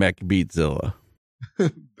beats Zilla.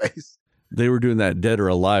 They were doing that dead or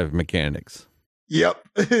alive mechanics. Yep.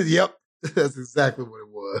 That's exactly what it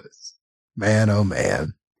was. Man, oh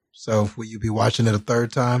man. So will you be watching it a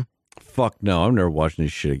third time? Fuck no, I'm never watching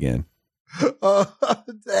this shit again. Oh,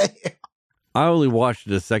 damn. I only watched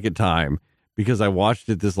it a second time because I watched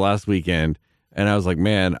it this last weekend and I was like,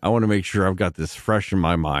 man, I want to make sure I've got this fresh in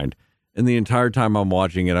my mind. And the entire time I'm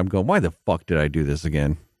watching it, I'm going, why the fuck did I do this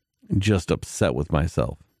again? Just upset with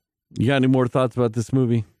myself. You got any more thoughts about this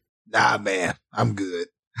movie? Nah, man, I'm good.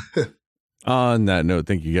 On that note,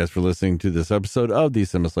 thank you guys for listening to this episode of the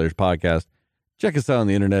Cinema Slayers podcast. Check us out on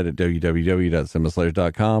the internet at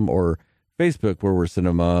www.cinemaslayers.com or Facebook, where we're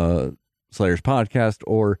Cinema Slayers Podcast,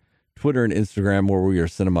 or Twitter and Instagram, where we are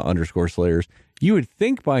cinema_slayers. You would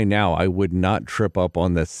think by now I would not trip up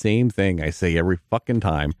on the same thing I say every fucking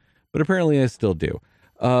time, but apparently I still do.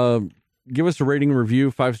 Give us a rating and review,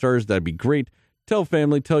 5 stars. That'd be great. Tell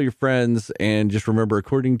family, tell your friends, and just remember,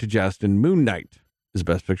 according to Justin, Moon Knight is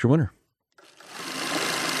Best Picture winner.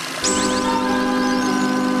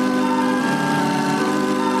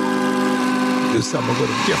 Do something a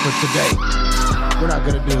little different today. We're not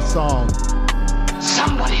going to do a song,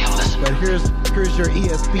 Somebody will listen. but here's your Nobody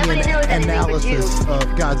knows ESPN anything but analysis you. of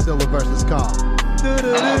Godzilla vs. Kong.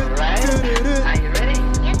 All right. Are you ready?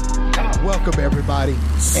 Come on. Welcome, everybody.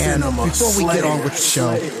 And Cinema before we get on with the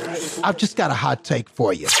show, Slayers. I've just got a hot take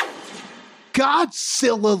for you.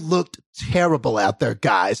 Godzilla looked terrible out there,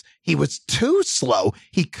 guys. He was too slow.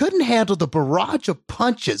 He couldn't handle the barrage of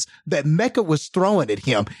punches that Mecha was throwing at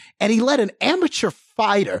him. And he let an amateur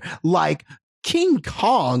fighter like King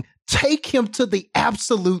Kong take him to the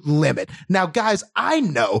absolute limit. Now, guys, I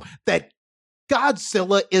know that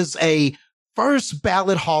Godzilla is a first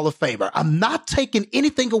ballot Hall of Famer. I'm not taking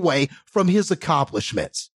anything away from his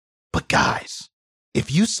accomplishments. But guys,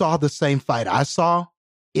 if you saw the same fight I saw,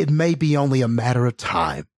 it may be only a matter of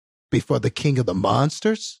time before the king of the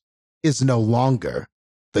monsters is no longer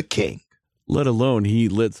the king. Let alone he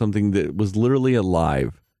let something that was literally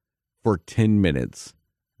alive for 10 minutes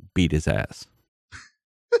beat his ass.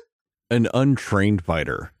 An untrained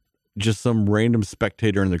fighter, just some random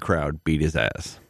spectator in the crowd, beat his ass.